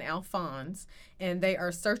Edward and Alphonse, and they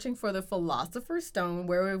are searching for the Philosopher's Stone.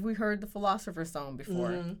 Where have we heard the Philosopher's Stone before?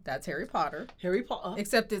 Mm-hmm. That's Harry Potter. Harry Potter.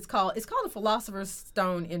 Except it's called the Philosopher's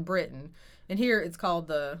Stone in Britain. And here it's called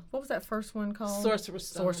what was that first one called? Sorcerer's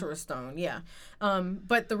Stone. Sorcerer's Stone, yeah.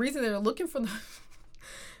 But the reason they're looking for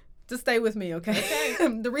just stay with me, okay?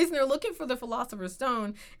 The reason they're looking for the Philosopher's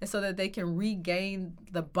Stone is so that they can regain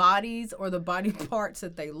the bodies or the body parts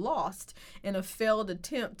that they lost in a failed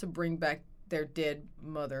attempt to bring back their dead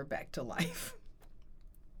mother back to life.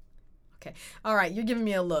 Okay. All right, you're giving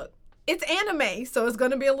me a look. It's anime, so it's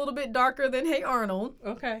going to be a little bit darker than Hey Arnold.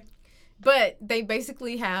 Okay. But they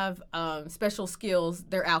basically have special skills.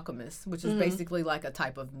 They're alchemists, which is basically like a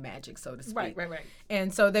type of magic, so to speak. Right.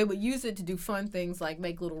 And so they would use it to do fun things like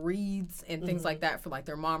make little reeds and things like that for like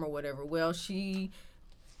their mom or whatever. Well, she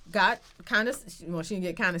got she didn't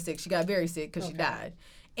get kind of sick. She got very sick because she died.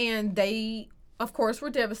 And they, of course,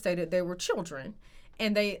 were devastated. They were children.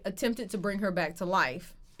 And they attempted to bring her back to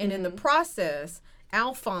life. And in the process,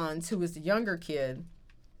 Alphonse, who was the younger kid,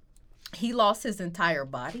 he lost his entire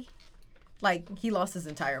body. He lost his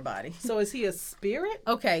entire body. So is he a spirit?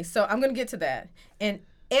 Okay, so I'm going to get to that. And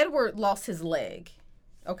Edward lost his leg.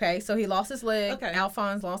 Okay, so he lost his leg. Okay.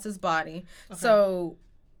 Alphonse lost his body. Okay. So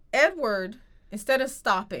Edward, instead of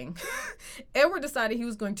stopping, Edward decided he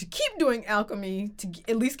was going to keep doing alchemy to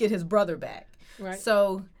at least get his brother back. Right.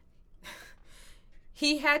 So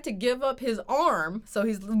he had to give up his arm. So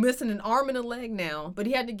he's missing an arm and a leg now. But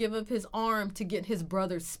he had to give up his arm to get his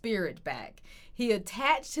brother's spirit back. He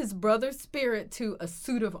attached his brother's spirit to a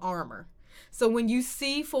suit of armor. So when you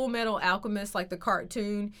see Full Metal Alchemist, like the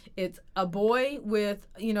cartoon, it's a boy with,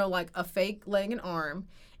 like a fake leg and arm.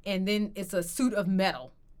 And then it's a suit of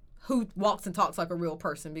metal who walks and talks like a real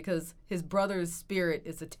person because his brother's spirit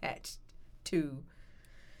is attached to.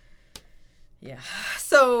 Yeah.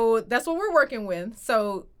 So that's what we're working with.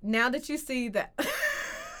 So now that you see that. Stop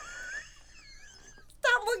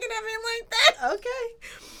looking at me like that. Okay.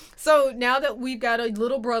 So now that we've got a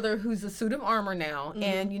little brother who's a suit of armor now,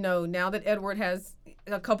 and, now that Edward has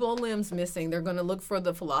a couple of limbs missing, they're going to look for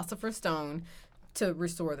the Philosopher's Stone to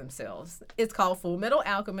restore themselves. It's called Full Metal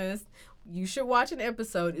Alchemist. You should watch an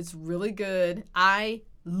episode. It's really good. I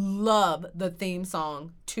love the theme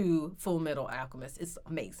song to Full Metal Alchemist. It's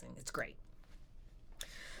amazing. It's great.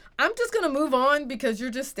 I'm just going to move on because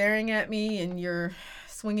you're just staring at me and you're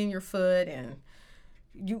swinging your foot and...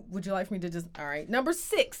 Would you like for me to just... All right. Number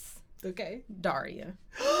 6. Okay. Daria.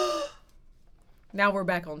 Now we're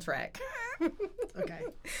back on track. Okay.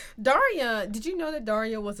 Daria, did you know that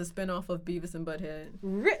Daria was a spinoff of Beavis and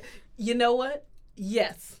Butthead? You know what?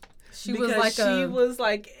 Yes. She was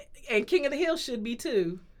like, and King of the Hill should be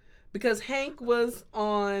too. Because Hank was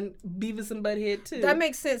on Beavis and Butthead too. That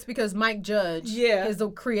makes sense because Mike Judge is the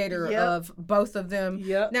creator of both of them.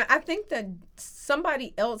 Yep. Now, I think that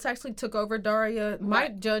somebody else actually took over Daria. Right.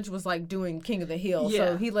 Mike Judge was like doing King of the Hill,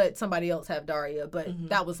 so he let somebody else have Daria, but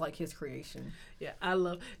that was like his creation. Yeah, I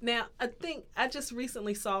love. Now, I think I just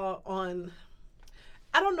recently saw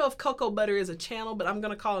I don't know if Cocoa Butter is a channel, but I'm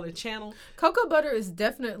gonna call it a channel. Cocoa Butter is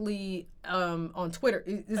definitely on Twitter.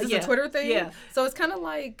 Is this a Twitter thing? Yeah. So it's kind of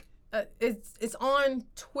like it's on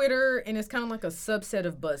Twitter, and it's kind of like a subset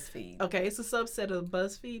of BuzzFeed. Okay, it's a subset of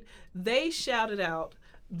BuzzFeed. They shouted out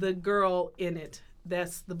the girl in it.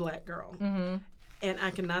 That's the black girl. Mm-hmm. And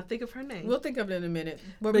I cannot think of her name. We'll think of it in a minute.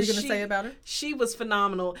 What were you going to say about her? She was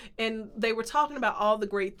phenomenal. And they were talking about all the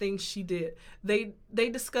great things she did. They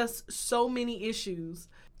discussed so many issues.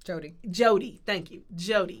 Jody, thank you.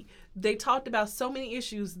 Jody. They talked about so many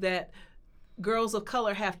issues that girls of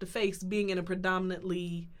color have to face being in a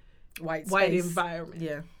predominantly white environment.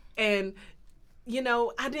 Yeah. And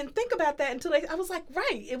I didn't think about that until I was like,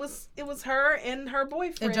 right. It was her and her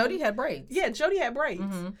boyfriend. And Jody had braids. Yeah, Jody had braids.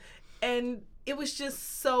 Mm-hmm. And it was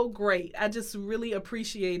just so great. I just really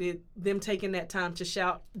appreciated them taking that time to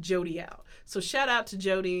shout Jody out. So shout out to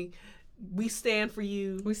Jody. We stand for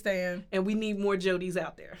you. We stand. And we need more Jodys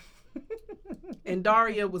out there. And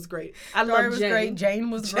Daria was great. Daria was great.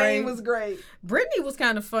 Jane was great. Jane was great. Brittany was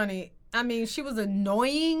kind of funny. I mean, she was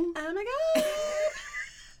annoying. Oh my God.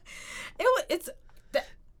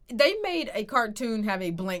 They made a cartoon have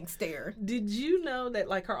a blank stare. Did you know that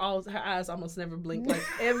like her eyes almost never blinked? Like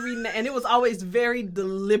and it was always very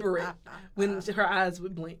deliberate when her eyes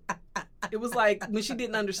would blink. It was like when she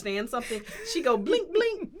didn't understand something, she go blink,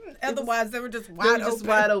 blink. Otherwise, they were just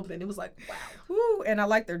wide open. It was like, wow. Woo, and I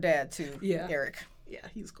like their dad too. Yeah, Eric. Yeah,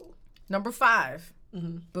 he's cool. Number 5,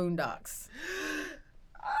 Boondocks.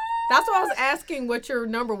 That's why I was asking what your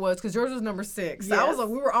number was, because yours was number 6. Yes. I was like,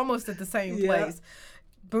 we were almost at the same place.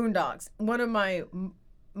 Boondocks. One of my,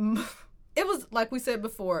 it was, like we said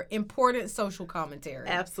before, important social commentary.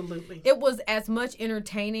 Absolutely. It was as much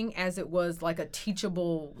entertaining as it was like a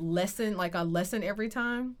teachable lesson, like a lesson every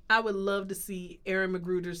time. I would love to see Aaron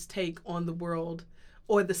McGruder's take on the world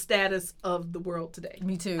or the status of the world today.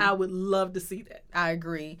 Me too. I would love to see that. I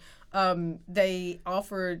agree. They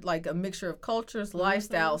offered like a mixture of cultures,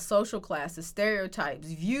 lifestyles, social classes, stereotypes,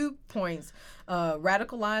 viewpoints,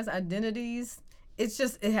 radicalized identities.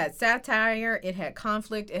 It had satire, it had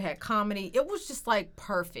conflict, it had comedy. It was just like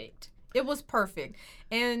perfect. It was perfect.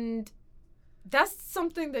 And that's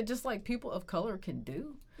something that just like people of color can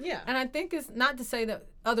do. Yeah. And I think it's not to say that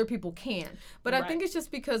other people can, but I think it's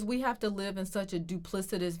just because we have to live in such a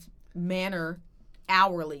duplicitous manner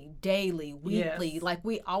hourly, daily, weekly. Yes. Like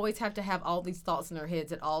we always have to have all these thoughts in our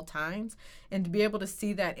heads at all times, and to be able to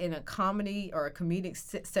see that in a comedy or a comedic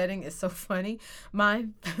setting is so funny. I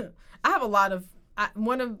have a lot of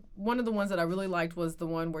one of the ones that I really liked was the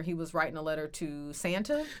one where he was writing a letter to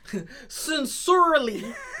Santa. Sincerely,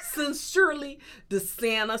 the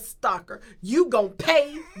Santa stalker. You gonna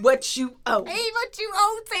pay what you owe. Pay what you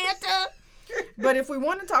owe, Santa. But if we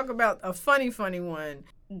want to talk about a funny one,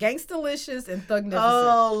 Gangstalicious and Thugnificent.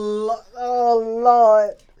 Oh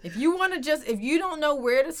Lord. If you don't know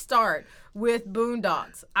where to start with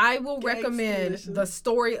Boondocks, I will recommend the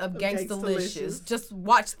story of Gangstalicious. Just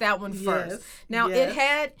watch that one first. Now it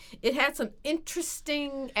had some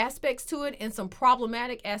interesting aspects to it and some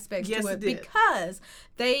problematic aspects to it because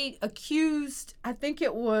they accused, I think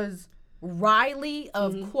it was Riley,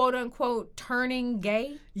 of quote unquote turning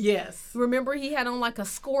gay. Yes. Remember he had on like a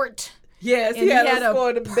skirt. Yes, and he had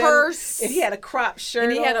a purse, and he had a crop shirt,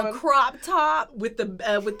 and he had a crop top with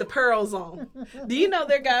the pearls on. Do you know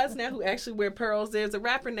there are guys now who actually wear pearls? There's a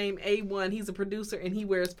rapper named A1. He's a producer and he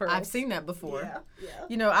wears pearls. I've seen that before.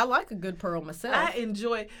 Yeah. I like a good pearl myself. I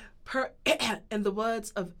enjoy in the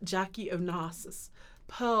words of Jackie Onassis,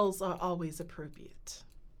 pearls are always appropriate.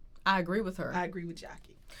 I agree with her. I agree with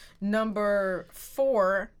Jackie. Number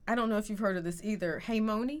 4. I don't know if you've heard of this either. Hey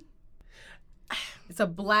Moni. It's a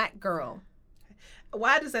black girl.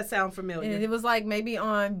 Why does that sound familiar? And it was like maybe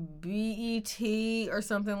on BET or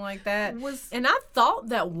something like that. And I thought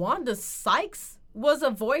that Wanda Sykes was a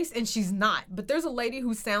voice, and she's not. But there's a lady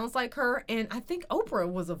who sounds like her, and I think Oprah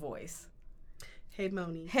was a voice. Hey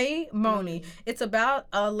Moni. Hey Moni. It's about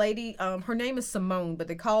a lady, her name is Simone, but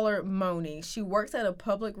they call her Moni. She works at a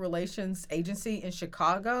public relations agency in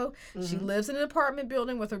Chicago. She lives in an apartment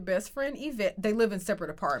building with her best friend Yvette. They live in separate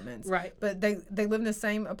apartments. Right. But they live in the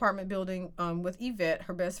same apartment building with Yvette,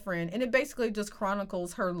 her best friend. And it basically just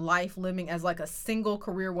chronicles her life living as like a single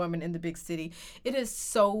career woman in the big city. It is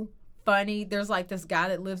so funny. There's like this guy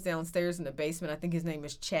that lives downstairs in the basement. I think his name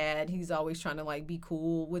is Chad. He's always trying to like be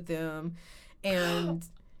cool with them. And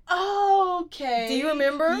okay, do you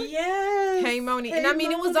remember? Yes. Hey Moni. And I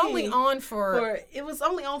mean, it was only on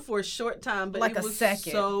for a short time, but like it was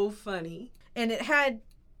second. so funny. And it had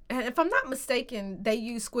and if I'm not mistaken, they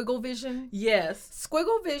use squiggle vision. Yes.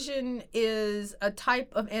 Squiggle vision is a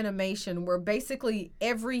type of animation where basically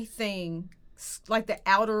everything, like the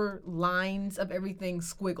outer lines of everything,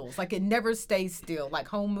 squiggles. Like it never stays still. Like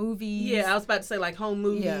home movies. Yeah, I was about to say like home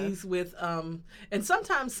movies with and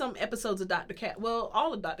sometimes some episodes of Dr. Katz. Well,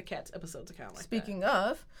 all of Dr. Katz episodes are kind of like Speaking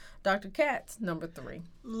of Dr. Katz, number 3.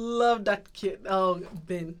 Love Dr. Katz. Oh,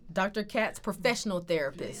 Ben. Dr. Katz, professional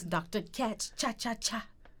therapist. Dr. Katz, cha-cha-cha.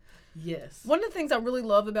 Yes. One of the things I really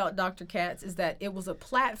love about Dr. Katz is that it was a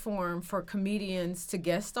platform for comedians to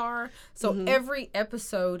guest star. So every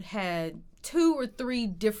episode had 2 or 3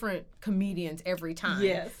 different comedians every time.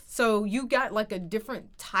 Yes. So you got like a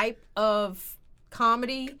different type of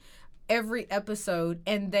comedy every episode,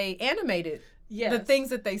 and they animated the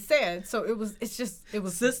things that they said. So it was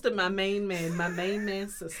Sister, my main man,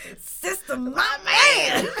 sister. Sister, my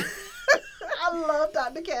man. I love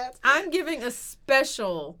Dr. Katz. I'm giving a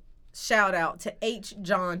special shout out to H.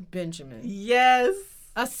 John Benjamin. Yes.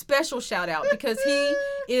 A special shout out because he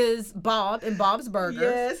is Bob in Bob's Burgers.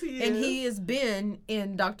 Yes, he is. And he is Ben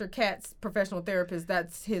in Dr. Katz, professional therapist.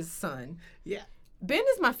 That's his son. Yeah. Ben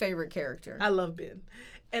is my favorite character. I love Ben.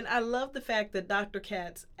 And I love the fact that Dr.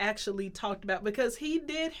 Katz actually talked about, because he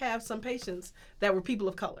did have some patients that were people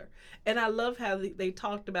of color. And I love how they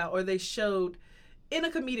talked about, or they showed in a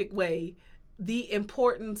comedic way, the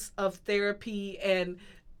importance of therapy and,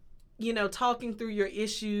 you know, talking through your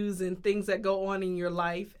issues and things that go on in your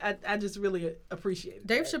life. I just really appreciate it.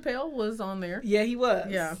 Dave Chappelle was on there. Yeah, he was.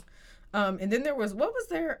 Yeah. And then there was, what was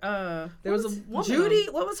there? There was a woman. Judy,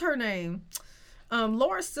 what was her name?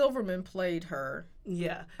 Laura Silverman played her.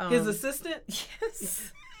 Yeah. His assistant?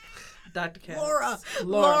 Yes. Dr. Katz.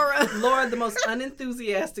 Laura. The most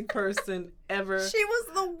unenthusiastic person ever. She was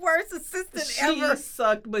the worst assistant ever. She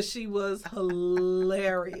sucked, but she was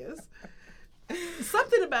hilarious.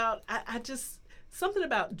 Something about something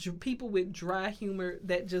about people with dry humor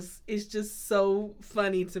that just is just so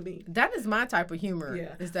funny to me. That is my type of humor.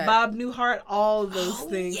 Yeah. Is that Bob Newhart, all of those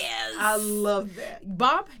things. Yes. I love that.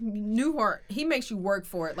 Bob Newhart, he makes you work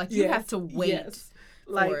for it. Like you have to wait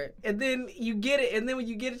for it. And then you get it, and then when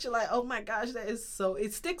you get it, you're like, oh my gosh, that is so,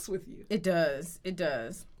 it sticks with you. It does. It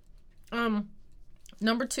does.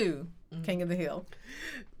 Number 2, King of the Hill.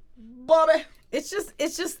 Bobby. It's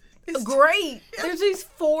just great. There's these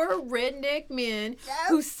 4 redneck men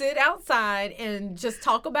who sit outside and just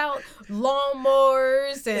talk about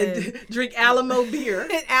lawnmowers and drink Alamo beer.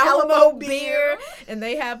 And Alamo beer. And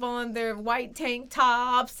they have on their white tank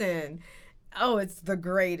tops and it's the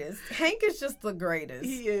greatest. Hank is just the greatest.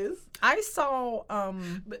 He is. I saw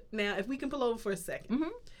but now if we can pull over for a second.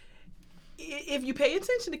 If you pay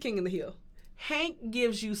attention to King of the Hill, Hank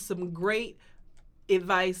gives you some great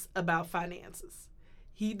advice about finances.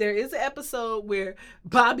 There is an episode where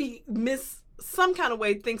Bobby, some kind of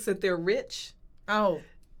way, thinks that they're rich. Oh.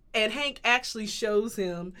 And Hank actually shows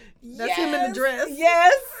him. That's him in the dress.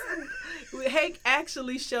 Yes. Hank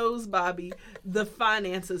actually shows Bobby the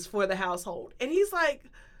finances for the household. And he's like,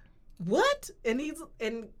 what? And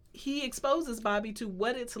he exposes Bobby to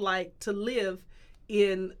what it's like to live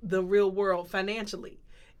in the real world financially.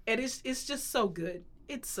 And it's just so good.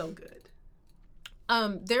 It's so good.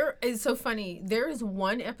 There is so funny. There is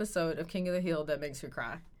one episode of King of the Hill that makes me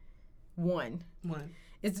cry. One.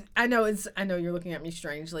 I know you're looking at me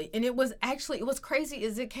strangely. And it was crazy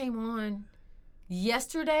as it came on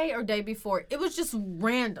yesterday or day before. It was just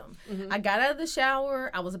random. I got out of the shower.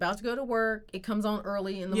 I was about to go to work. It comes on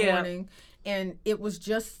early in the morning. And it was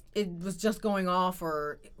just going off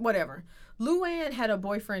or whatever. Luann had a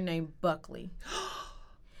boyfriend named Buckley.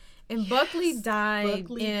 And Buckley died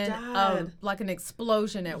like an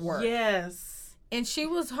explosion at work. Yes. And she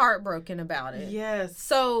was heartbroken about it. Yes.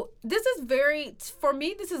 So for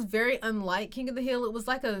me, this is very unlike King of the Hill. It was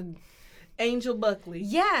like a Angel Buckley.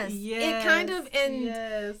 Yes. It kind of,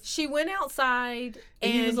 and she went outside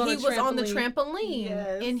and he was on the trampoline.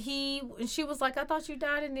 Yes. And she was like, I thought you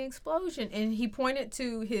died in the explosion. And he pointed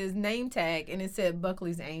to his name tag and it said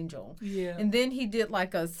Buckley's Angel. Yeah. And then he did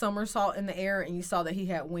like a somersault in the air and you saw that he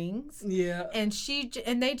had wings. Yeah. And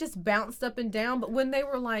they just bounced up and down. But when they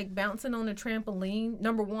were like bouncing on the trampoline,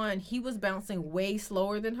 number one, he was bouncing way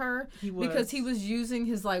slower than her. He was. Because he was using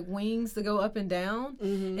his like wings to go up and down.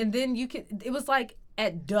 And then it was like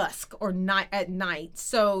at dusk or at night.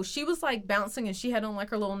 So she was like bouncing and she had on like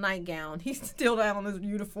her little nightgown. He's still down on his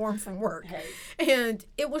uniform from work. Hey. And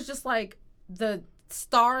it was just like the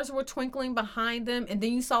stars were twinkling behind them and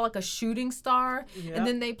then you saw like a shooting star. Yep. And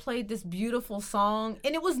then they played this beautiful song.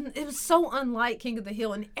 And it was so unlike King of the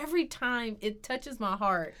Hill. And every time it touches my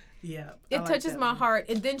heart. Yeah. It touches my heart.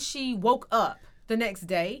 And then she woke up. the next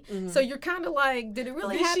day. So you're kind of like, did it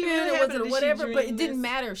really Did she happen really or was happen? it Did she whatever? But dream it didn't this?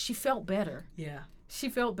 matter. She felt better. Yeah. She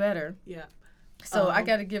felt better. Yeah. So I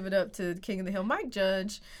got to give it up to King of the Hill. Mike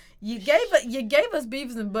Judge, you gave us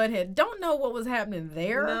Beavis and Butthead. Don't know what was happening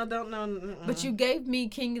there. No, don't know. But you gave me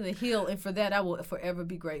King of the Hill, and for that I will forever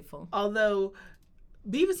be grateful. Although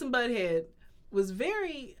Beavis and Butthead was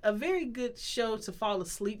a very good show to fall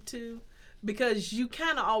asleep to, because you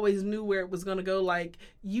kind of always knew where it was going to go. Like,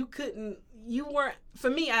 for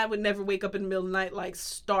me, I would never wake up in the middle of the night like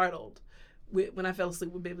startled when I fell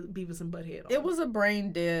asleep with Beavis and Butthead on. It was a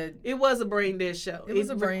brain dead. It was a brain dead show. It was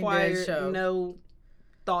a brain dead show. No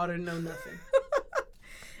thought or no nothing.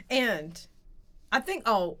 And I think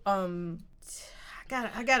I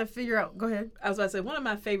gotta figure out. Go ahead. I was about to say, one of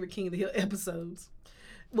my favorite King of the Hill episodes.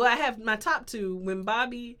 Well, I have my top two when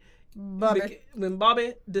Bobby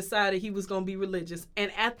decided he was going to be religious,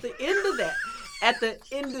 and at the end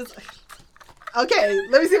of okay,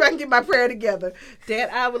 let me see if I can get my prayer together. Dad,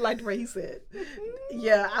 I would like to pray. He said,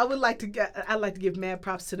 "Yeah, I'd like to give mad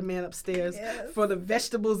props to the man upstairs for the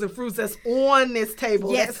vegetables and fruits that's on this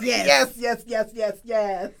table." Yes.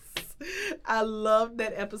 I love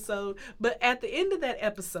that episode. But at the end of that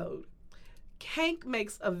episode, Hank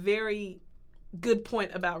makes a very good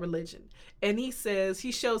point about religion. And he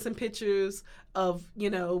shows him pictures of,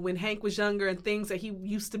 when Hank was younger and things that he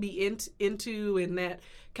used to be into and that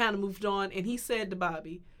kind of moved on. And he said to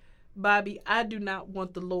Bobby, I do not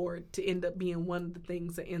want the Lord to end up being one of the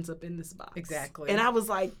things that ends up in this box. Exactly. And I was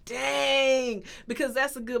like, dang, because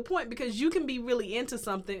that's a good point, because you can be really into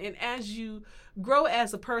something, and as you grow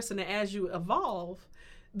as a person and as you evolve,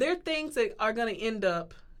 there are things that are going to end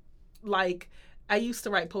up like, I used to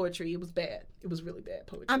write poetry. It was bad. It was really bad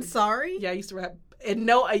poetry. I'm sorry? Yeah, I used to write. And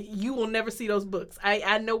no, you will never see those books.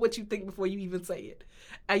 I know what you think before you even say it.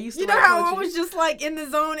 I used to write poetry. You know how I was just like in the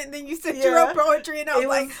zone, and then you said you wrote poetry, and I was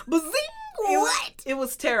like, what? It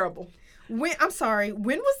was terrible. I'm sorry.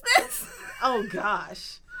 When was this? Oh,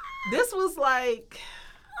 gosh. This was like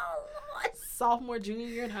sophomore, junior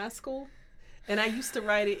year in high school. And I used to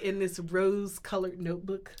write it in this rose-colored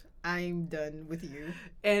notebook. I'm done with you.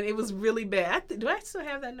 And it was really bad. Do I still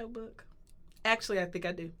have that notebook? Actually, I think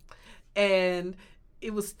I do. And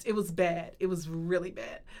it was bad. It was really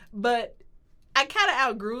bad. But I kind of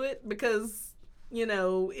outgrew it because,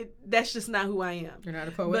 that's just not who I am. You're not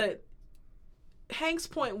a poet? But Hank's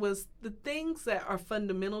point was the things that are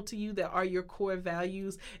fundamental to you, that are your core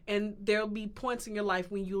values, and there'll be points in your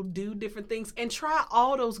life when you'll do different things and try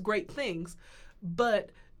all those great things.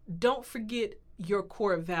 But don't forget your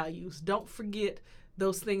core values. Don't forget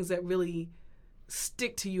those things that really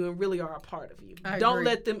stick to you and really are a part of you. Don't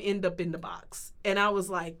let them end up in the box. And I was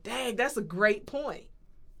like, dang, that's a great point.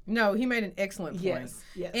 No, he made an excellent point.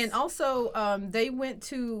 Yes. And also, they went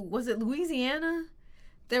to, was it Louisiana?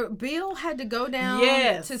 Bill had to go down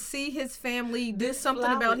to see his family, do something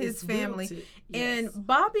about his family. Yes. And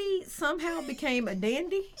Bobby somehow became a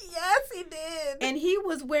dandy. Yes, he did. And he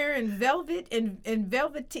was wearing velvet and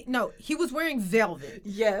velveteen. No, he was wearing velvet.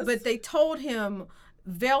 Yes. But they told him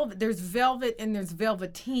there's velvet and there's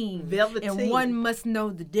velveteen. And one must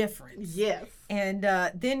know the difference. Yes. And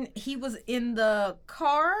then he was in the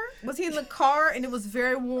car. Was he in the car? And it was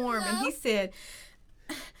very warm. And he said,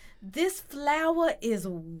 "This flower is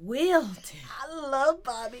wilted." I love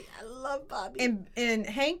Bobby. And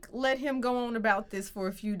Hank let him go on about this for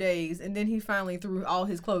a few days, and then he finally threw all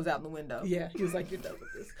his clothes out the window. Yeah, he was like, "You're done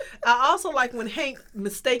with this." I also like when Hank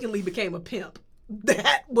mistakenly became a pimp.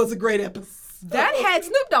 That was a great episode. That had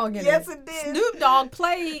Snoop Dogg in it. Yes, it did. Snoop Dogg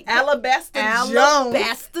played Alabaster Jones.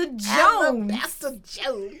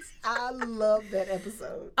 I love that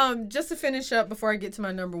episode. Just to finish up before I get to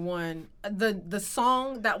my number one, the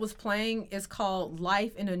song that was playing is called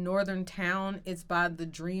 "Life in a Northern Town." It's by the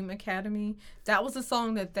Dream Academy. That was a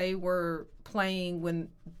song that they were playing when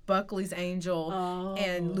Buckley's Angel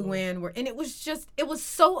and Luann were, and it was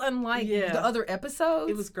so unlike the other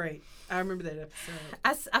episodes. It was great. I remember that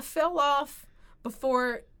episode. I fell off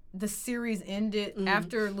before the series ended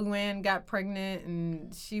after Luann got pregnant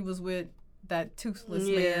and she was with that toothless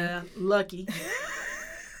man. Yeah, lucky.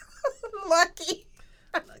 Lucky.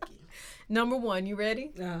 Number one, you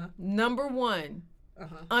ready? Number one,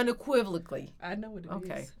 unequivocally. I know what it is.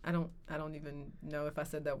 Okay, I don't even know if I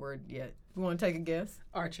said that word yet. You want to take a guess?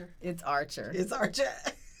 Archer. It's Archer. It's Archer.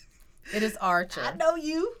 It is Archer. I know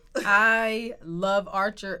you. I love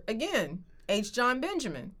Archer. Again, H. John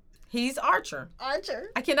Benjamin. He's Archer.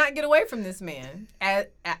 Archer. I cannot get away from this man. I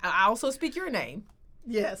also speak your name.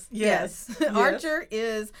 Yes. Archer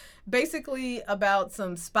is basically about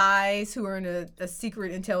some spies who are in a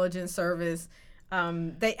secret intelligence service.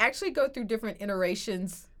 They actually go through different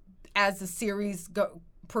iterations as the series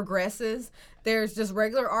progresses. There's just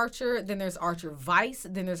regular Archer, then there's Archer Vice,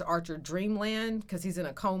 then there's Archer Dreamland because he's in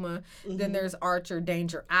a coma. Then there's Archer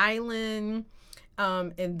Danger Island.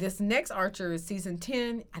 And this next Archer is season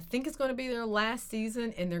 10. I think it's going to be their last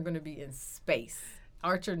season, and they're going to be in space.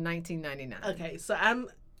 Archer 1999. Okay, so I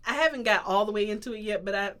haven't got all the way into it yet,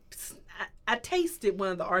 but I tasted one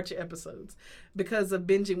of the Archer episodes because of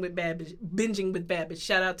Binging with Babbage.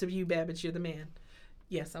 Shout out to you, Babbage. You're the man.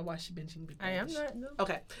 Yes, I watched Binging with Babbage. I am not. No.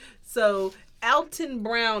 Okay, so Alton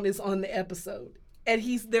Brown is on the episode. And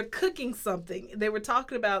they're cooking something. They were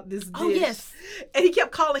talking about this dish. Oh, yes. And he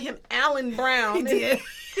kept calling him Alan Brown. He did.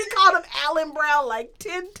 He called him Alan Brown like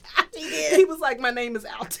 10 times. He did. He was like, my name is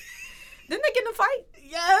Alton. Didn't they get in a fight?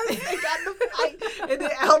 Yes, they got in the fight. And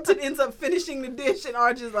then Alton ends up finishing the dish, and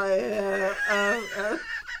Archer's like,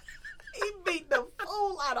 he beat the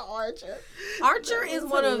fool out of Archer. Archer is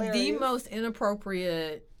one hilarious. of the most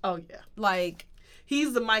inappropriate, Oh, yeah. like,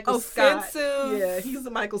 He's the Michael offensive. Scott. Yeah, he's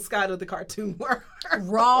the Michael Scott of the cartoon world.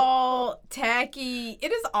 Raw, tacky.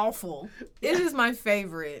 It is awful. It is my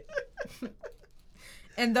favorite.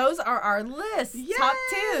 And those are our lists. Yay! Top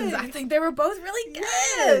 10s. I think they were both really good.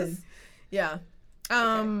 Yes. Yeah.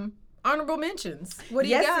 Honorable mentions. What do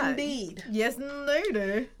you Yes, got? indeed. Yes,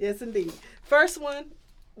 indeed. Yes, indeed. First one,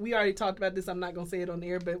 we already talked about this. I'm not going to say it on the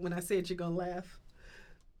air, but when I say it, you're going to laugh.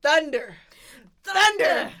 Thunder.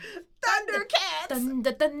 Thundercats.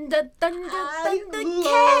 Thunder, thunder, thunder, I Thundercats.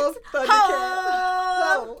 love Thundercats.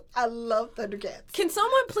 Oh. So, I love Thundercats. Can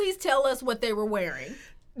someone please tell us what they were wearing?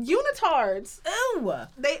 Unitards. Ooh.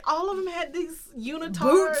 All of them had these unitards.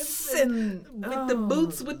 Boots and with the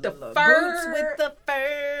boots with the fur. Boots with the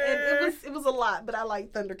fur. And it was a lot, but I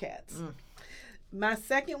like Thundercats. My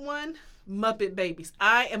second one, Muppet Babies.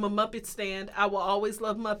 I am a Muppet stan. I will always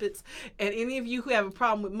love Muppets. And any of you who have a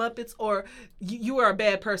problem with Muppets, or you are a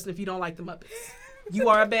bad person if you don't like the Muppets. You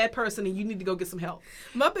are a bad person and you need to go get some help.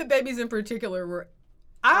 Muppet Babies in particular were...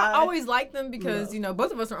 I always liked them because,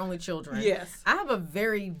 both of us are only children. Yes. I have a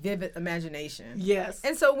very vivid imagination. Yes.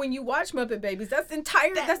 And so when you watch Muppet Babies, that's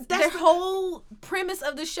that's their whole premise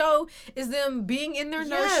of the show is them being in their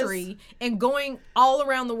nursery and going all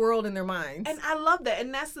around the world in their minds. And I love that.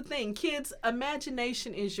 And that's the thing. Kids,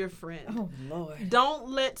 imagination is your friend. Oh, Lord. Don't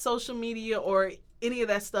let social media or any of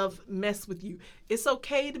that stuff mess with you. It's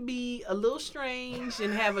okay to be a little strange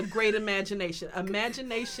and have a great imagination.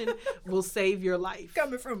 Imagination will save your life.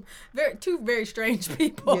 Coming from two very strange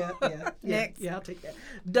people. Next. Yeah, I'll take that.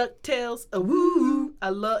 DuckTales, woo! I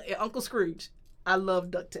love Uncle Scrooge. I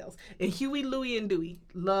love DuckTales. And Huey, Louie, and Dewey.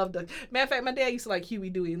 Love Duck. Matter of fact, my dad used to like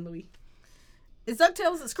Huey, Dewey, and Louie. Is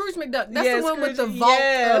DuckTales Scrooge McDuck? That's the one with the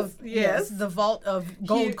vault the vault of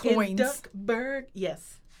gold Here coins. in Duckburg.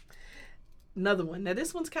 Yes. Another one. Now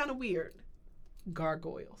this one's kind of weird.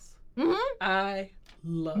 Gargoyles. Mm-hmm. I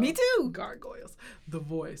love Me too. Gargoyles. The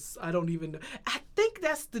voice. I don't even know. I think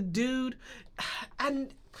that's the dude.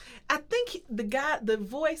 And I think the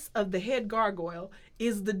voice of the head gargoyle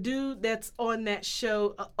is the dude that's on that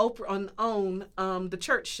show, Oprah on the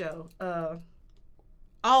church show. I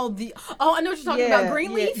know what you're talking about.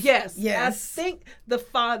 Greenleaf? Yes. Yes. I think the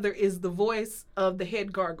father is the voice of the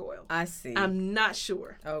head gargoyle. I see. I'm not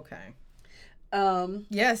sure. Okay. Um,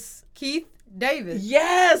 Yes. Keith David.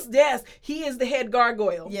 Yes. He is the head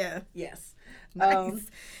gargoyle. Yeah. Yes. Nice.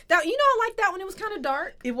 I like that one. It was kind of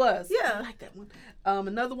dark. It was. Yeah. I like that one.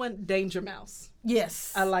 Another one, Danger Mouse.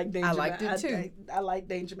 Yes. I like Danger Mouse. I liked it too. I like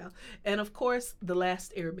Danger Mouse. And of course, The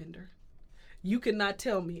Last Airbender. You could not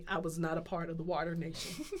tell me I was not a part of the Water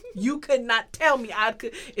Nation. You could not tell me I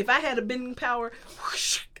could. If I had a bending power,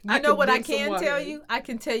 whoosh, I can tell you? I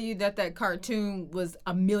can tell you that cartoon was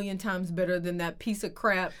a million times better than that piece of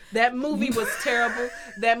crap. That movie was terrible.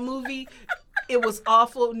 That movie, it was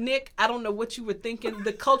awful. Nick, I don't know what you were thinking.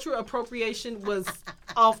 The cultural appropriation was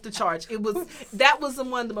off the charts. That was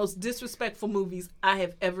one of the most disrespectful movies I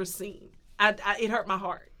have ever seen. It hurt my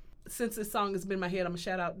heart. Since this song has been in my head, I'm going to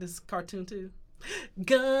shout out this cartoon too.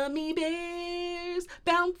 Gummy bears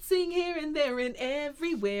bouncing here and there and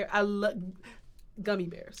everywhere. I love gummy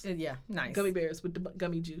bears. Yeah, nice. Gummy bears with the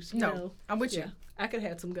gummy juice. You know? I'm with you. I could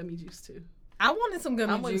have had some gummy juice too. I wanted some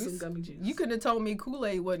gummy juice. I wanted some gummy juice. You could have told me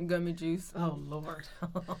Kool-Aid wasn't gummy juice. Oh, Lord.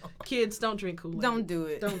 Kids, don't drink Kool-Aid. Don't do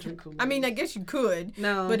it. Don't drink Kool-Aid. I mean, I guess you could.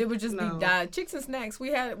 No. But it would just be died. Chicks and Snacks,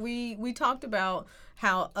 we talked about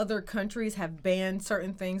how other countries have banned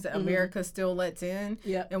certain things that America still lets in.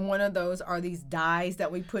 Yeah. And one of those are these dyes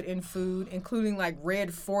that we put in food, including like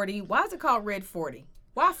Red 40. Why is it called Red 40?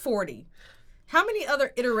 Why 40? How many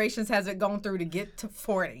other iterations has it gone through to get to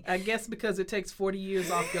 40? I guess because it takes 40 years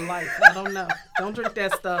off your life. I don't know. Don't drink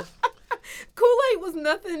that stuff. Kool-Aid was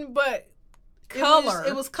nothing but color.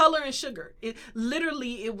 It was color and sugar. It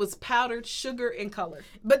was powdered sugar and color.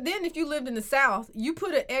 But then if you lived in the South, you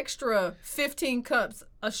put an extra 15 cups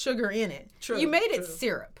of sugar in it. True. You made it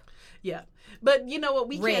syrup. Yeah. But you know what?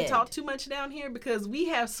 We Red. can't talk too much down here because we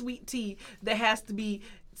have sweet tea that has to be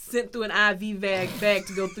sent through an IV bag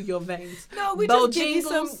to go through your veins. No, we just give you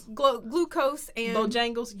some glucose and...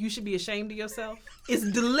 Bojangles, you should be ashamed of yourself. It's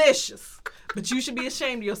delicious, but you should be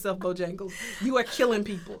ashamed of yourself, Bojangles. You are killing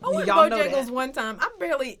people. I went to Y'all know Bojangles that. one time. I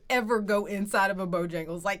barely ever go inside of a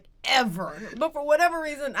Bojangles, like ever. But for whatever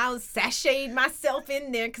reason, I was sashayed myself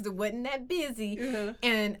in there because it wasn't that busy. Mhm.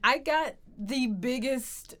 And I got the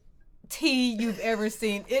biggest tea you've ever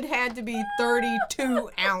seen. It had to be 32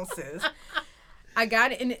 ounces. I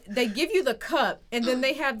got it, and they give you the cup, and then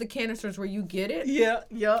they have the canisters where you get it.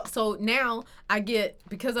 Yeah. So now I get,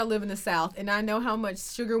 because I live in the South, and I know how much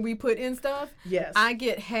sugar we put in stuff, Yes. I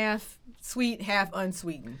get half sweet, half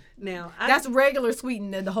unsweetened. Now, That's regular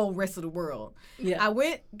sweetened than the whole rest of the world. Yeah. I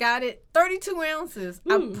went, got it, 32 ounces.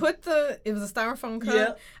 Ooh. I put it was a styrofoam cup.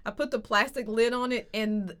 Yeah. I put the plastic lid on it,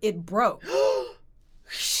 and it broke.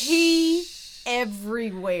 Tea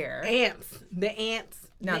everywhere. Ants. The ants.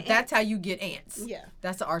 Now, that's how you get ants. Yeah.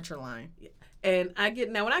 That's the Archer line. And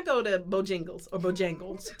now when I go to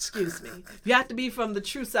Bojangles, excuse me, you have to be from the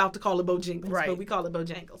true South to call it Bojangles, Right. but we call it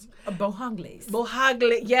Bojangles. Bojangles.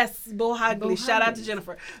 Bohagles, yes, Bohagles. Shout out to Bojangles.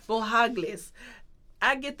 Jennifer. Bohagles.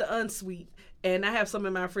 I get the unsweet, and I have some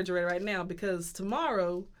in my refrigerator right now because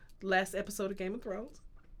tomorrow, last episode of Game of Thrones,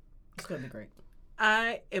 It's going to be great.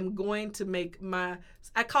 I am going to make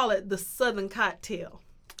I call it the Southern cocktail.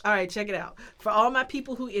 All right, check it out. For all my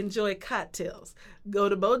people who enjoy cocktails, go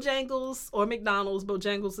to Bojangles or McDonald's.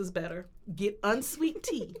 Bojangles is better. Get unsweet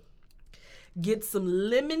tea. Get some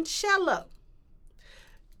limoncello.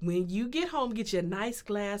 When you get home, get you a nice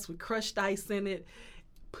glass with crushed ice in it.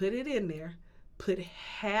 Put it in there. Put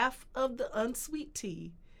half of the unsweet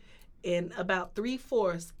tea and about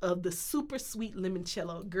 3/4 of the super sweet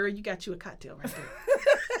limoncello. Girl, you got you a cocktail right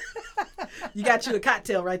there. You got you a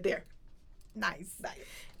cocktail right there. Nice.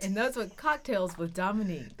 And those were cocktails with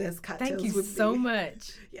Dominique. That's cocktails. Thank you with so me.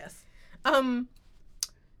 much. Yes.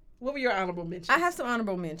 What were your honorable mentions? I have some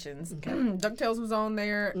honorable mentions. Okay. DuckTales was on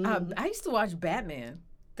there. I used to watch Batman,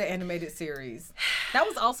 the animated series. That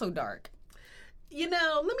was also dark. You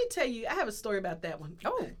know, let me tell you, I have a story about that one.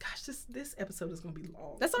 Oh. Gosh, this episode is going to be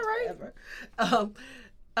long. That's all right. Forever.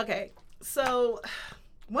 Okay, so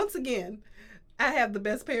once again, I have the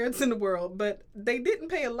best parents in the world, but they didn't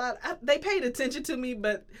pay a lot. They paid attention to me,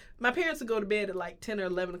 but my parents would go to bed at like 10 or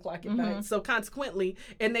 11 o'clock at night. So consequently,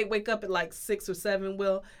 and they wake up at like 6 or 7.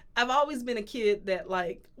 Well, I've always been a kid that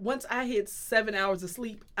like, once I hit 7 hours of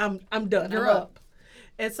sleep, I'm done. You're I'm up.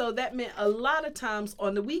 And so that meant a lot of times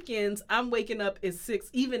on the weekends, I'm waking up at 6.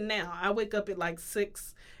 Even now, I wake up at like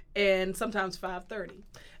 6 and sometimes 5:30.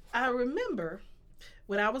 I remember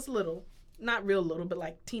when I was little, not real little, but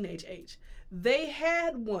like teenage age, they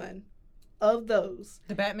had one of those.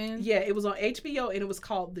 The Batman? Yeah, it was on HBO and it was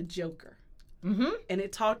called The Joker. Mm-hmm. And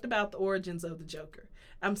it talked about the origins of the Joker.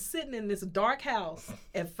 I'm sitting in this dark house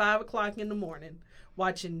at 5 o'clock in the morning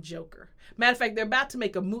watching Joker. Matter of fact, they're about to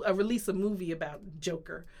make release a movie about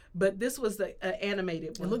Joker, but this was the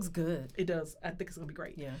animated one. It looks good. It does. I think it's gonna be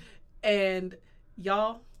great. Yeah. And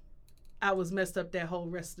y'all, I was messed up that whole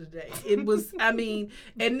rest of the day. It was, I mean,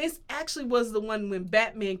 and this actually was the one when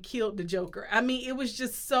Batman killed the Joker. I mean, it was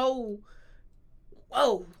just so,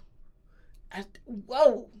 whoa.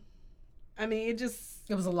 I mean, it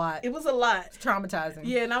was a lot. It was a lot. It's traumatizing.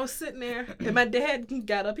 Yeah, and I was sitting there, and my dad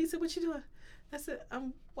got up. He said, "What you doing?" I said,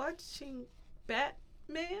 "I'm watching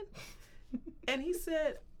Batman." And he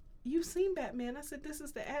said, "You've seen Batman?" I said, "This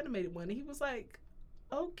is the animated one." And he was like,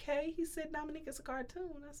 "Okay." He said, "Dominique, it's a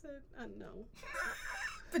cartoon." I said, "I know."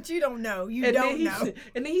 But you don't know. You And don't know.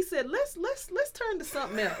 And then he said, "Let's turn to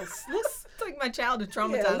something else. Let's." It's like my child is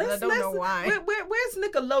traumatized. I don't know why. Where's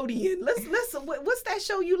Nickelodeon? Let's what's that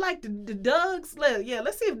show you like? The Dougs?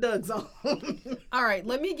 Let's see if Doug's on. All right,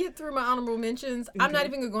 let me get through my honorable mentions. I'm not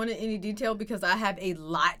even going to go into any detail because I have a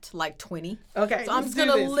lot, like 20. Okay. So I'm just going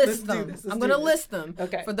to list them. I'm going to list them.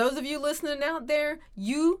 Okay. For those of you listening out there,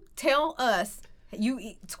 you tell us,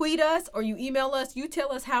 you tweet us or you email us, you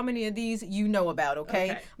tell us how many of these you know about, okay?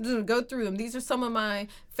 I'm just going to go through them. These are some of my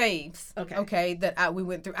faves, okay, that we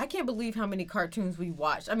went through. I can't believe how many cartoons we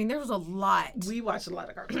watched. I mean, there was a lot. We watched a lot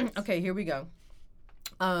of cartoons. Okay, here we go.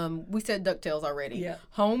 We said DuckTales already. Yeah.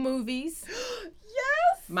 Home movies.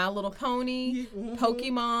 Yes. My Little Pony, Mm-hmm.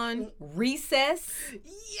 Pokemon, Recess,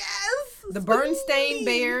 Yes. the Bernstein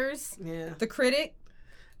Bears, Yeah. The Critic.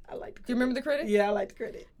 I like the Do you remember The Critic? Yeah, I like the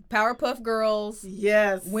Critic. Powerpuff Girls,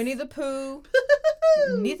 Yes. Winnie the Pooh.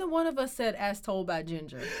 Neither one of us said As Told by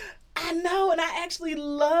Ginger. I know, and I actually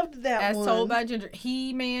loved that As one. Told by Ginger.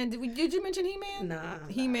 He-Man. Did you mention He-Man? Nah.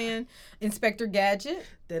 He-Man. Inspector Gadget.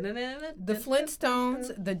 The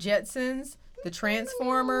Flintstones. The Jetsons. The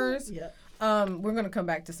Transformers. Yep. We're going to come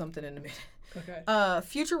back to something in a minute. Okay.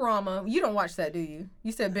 Futurama. You don't watch that, do you?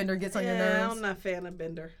 You said Bender gets on your nerves. I'm not a fan of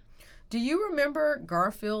Bender. Do you remember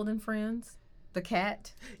Garfield and Friends? The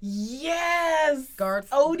cat? Yes.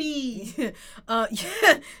 Odie.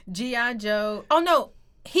 Yeah. G.I. Joe. Oh, no.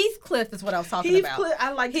 Heathcliff is what I was talking about.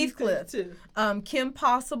 I like Heathcliff too. Kim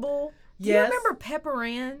Possible. Do you remember Pepper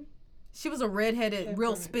Ann? She was a redheaded,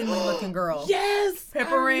 real spindly looking girl. Yes.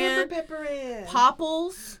 Pepper I Ann. remember Pepper Ann.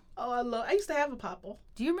 Popples. Oh, I used to have a Popple.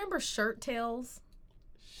 Do you remember Shirt Tails?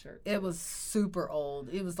 Shirt. It was super old.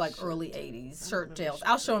 It was like early 80s. Shirt Tails. Shirt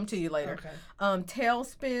I'll show them to you later. Okay.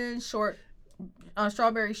 Tailspin,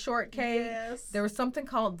 Strawberry Shortcake. Yes. There was something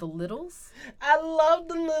called The Littles. I love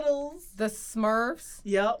the Littles. The Smurfs.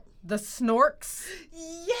 Yep. The Snorks.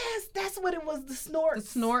 Yes, that's what it was. The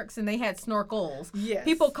Snorks. The Snorks, and they had snorkels. Yes.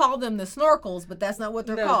 People call them the Snorkels, but that's not what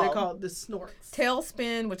they're called. They're called the Snorks.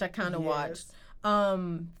 Tailspin, which I kind of watched.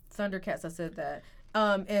 Thundercats, I said that.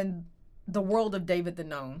 And The World of David the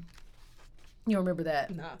Gnome. You remember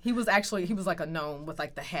that? No. He was like a gnome with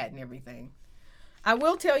like the hat and everything. I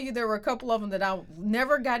will tell you there were a couple of them that I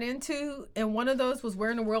never got into, and one of those was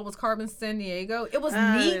Where in the World Was Carmen Sandiego. It was neat,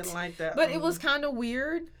 I didn't like that but one. it was kind of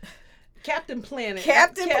weird. Captain Planet.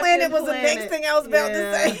 Captain Planet was the next thing I was about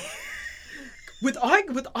to say. With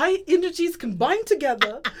our energies combined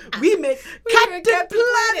together, we make Captain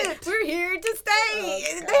Planet. We're here to stay.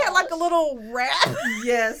 Oh, They had like a little rap.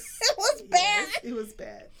 Yes. It was bad. It was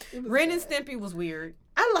bad. Ren and Stimpy was weird.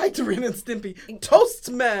 I liked Ren and Stimpy.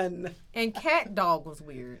 Toastman. And Cat Dog was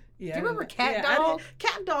weird. Yeah, Do you remember Cat I Dog?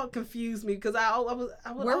 Cat Dog confused me because I would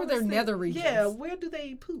Where were their always nether think, regions? Yeah, where do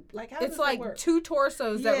they poop? Like, how does It's that like work? two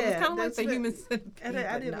torsos that was Yeah, kind of like that's the what- human centipede. I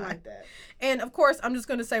but didn't not. like that. And of course, I'm just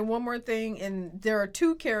going to say one more thing, and there are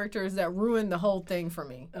two characters that ruined the whole thing for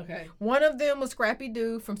me. Okay. One of them was Scrappy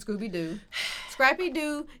Doo from Scooby Doo. Scrappy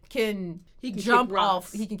Doo can He can jump kick rocks.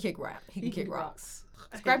 off. He can kick He can kick rocks.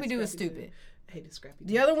 I hated Scrappy Doo is stupid. I hated Scrappy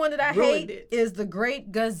Doo. The other one that I Ruined hate it. is the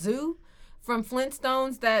Great Gazoo from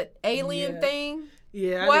Flintstones, that alien Yeah. thing.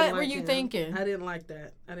 Yeah. I What didn't were like you him. thinking? I didn't like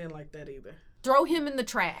that. I didn't like that either. Throw him in the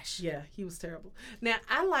trash. Yeah, he was terrible. Now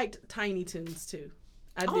I liked Tiny Toons too.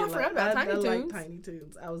 I forgot about Tiny I Toons. liked Tiny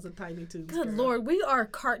Toons. I was a Tiny Toons. Good girl. Lord, we are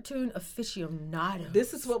cartoon aficionados.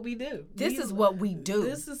 This is what we do. This is what we do.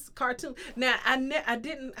 This is cartoon. Now I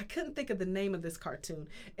couldn't think of the name of this cartoon,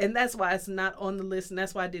 and that's why it's not on the list, and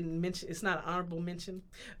that's why I didn't mention. It's not an honorable mention,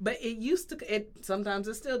 but it used to. It sometimes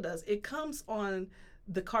it still does. It comes on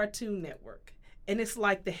the Cartoon Network, and it's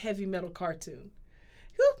like the heavy metal cartoon.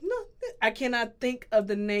 No, I cannot think of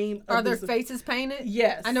the name. Are of their this. faces painted?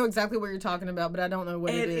 Yes, I know exactly what you're talking about, but I don't know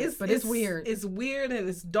what it is. But it's weird. It's weird and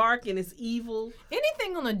it's dark and it's evil.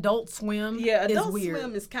 Anything on Adult Swim Yeah, is Adult weird.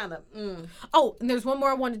 Swim is kind of. Oh, and there's one more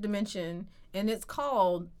I wanted to mention, and it's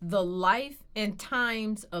called The Life and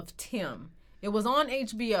Times of Tim. It was on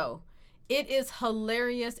HBO. It is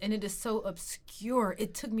hilarious, and it is so obscure.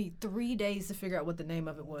 It took me 3 days to figure out what the name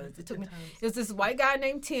of it was. It was this white guy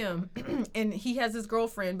named Tim, and he has his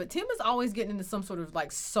girlfriend, but Tim is always getting into some sort of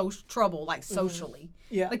like social trouble, like socially.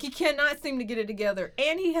 Yeah. Like he cannot seem to get it together.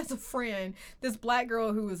 And he has a friend, this black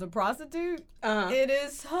girl who is a prostitute. It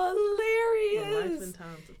is hilarious. Life and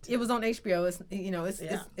Times of Tim. It was on HBO. It's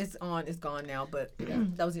Yeah. it's on. It's gone now, but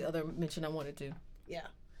that was the other mention I wanted to. Yeah.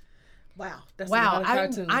 Wow. That's a Wow, lot of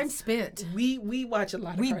cartoons. I'm spent. We watch a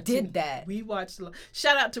lot of We cartoons. did that. We watched a lot.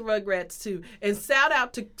 Shout out to Rugrats too. And shout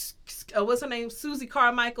out to what's her name? Susie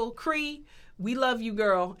Carmichael. Cree. We love you,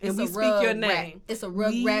 girl. And we speak your name. It's a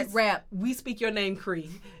Rugrat rap. We speak your name, Cree.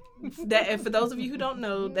 And for those of you who don't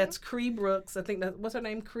know, that's Cree Brooks. I think what's her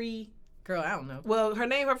name? Cree. Girl, I don't know. Well,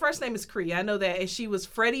 her first name is Cree. I know that. And she was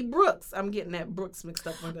Freddie Brooks. I'm getting that Brooks mixed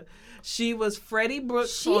up with her. She was Freddie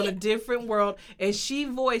Brooks on A Different World, and she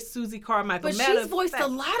voiced Susie Carmichael. But she's voiced a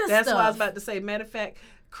lot of That's stuff. what I was about to say. Matter of fact,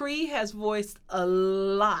 Cree has voiced a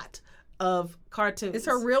lot of cartoons. Is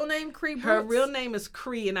her real name Cree Brooks? Her real name is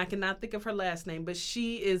Cree, and I cannot think of her last name, but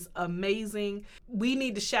she is amazing. We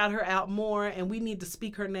need to shout her out more, and we need to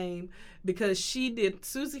speak her name because she did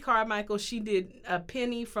Susie Carmichael. She did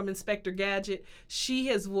Penny from Inspector Gadget. She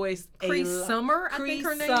has voiced Cree Summer, I think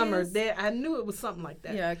her name is. I knew it was something like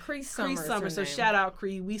that. Yeah, Cree Summer. Cree Summer. So shout out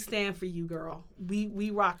Cree. We stand for you, girl.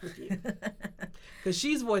 We rock with you because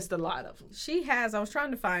she's voiced a lot of them. She has. I was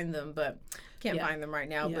trying to find them, but can't find them right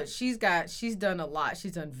now. Yeah. But she's done a lot.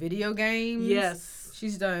 She's done video games. Yes.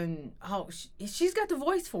 She's done. She's got the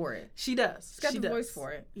voice for it. She does. She's got the voice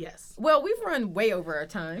for it. Yes. Well, we've run way over our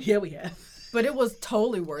time. Yeah, we have. But it was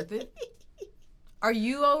totally worth it. Are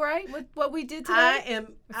you all right with what we did today? I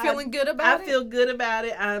am feeling good about it. I feel good about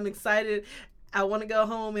it. I'm excited. I want to go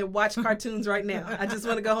home and watch cartoons right now. I just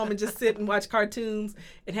want to go home and just sit and watch cartoons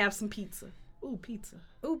and have some pizza. Ooh, pizza.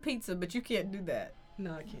 Ooh, pizza, but you can't do that.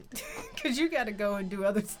 No, I can't. Because you got to go and do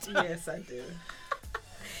other stuff. Yes, I do.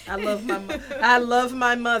 I love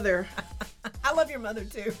my mother. I love your mother,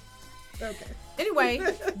 too. Okay. Anyway,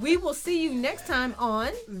 we will see you next time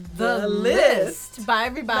on The List. Bye,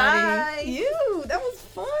 everybody. Bye. You.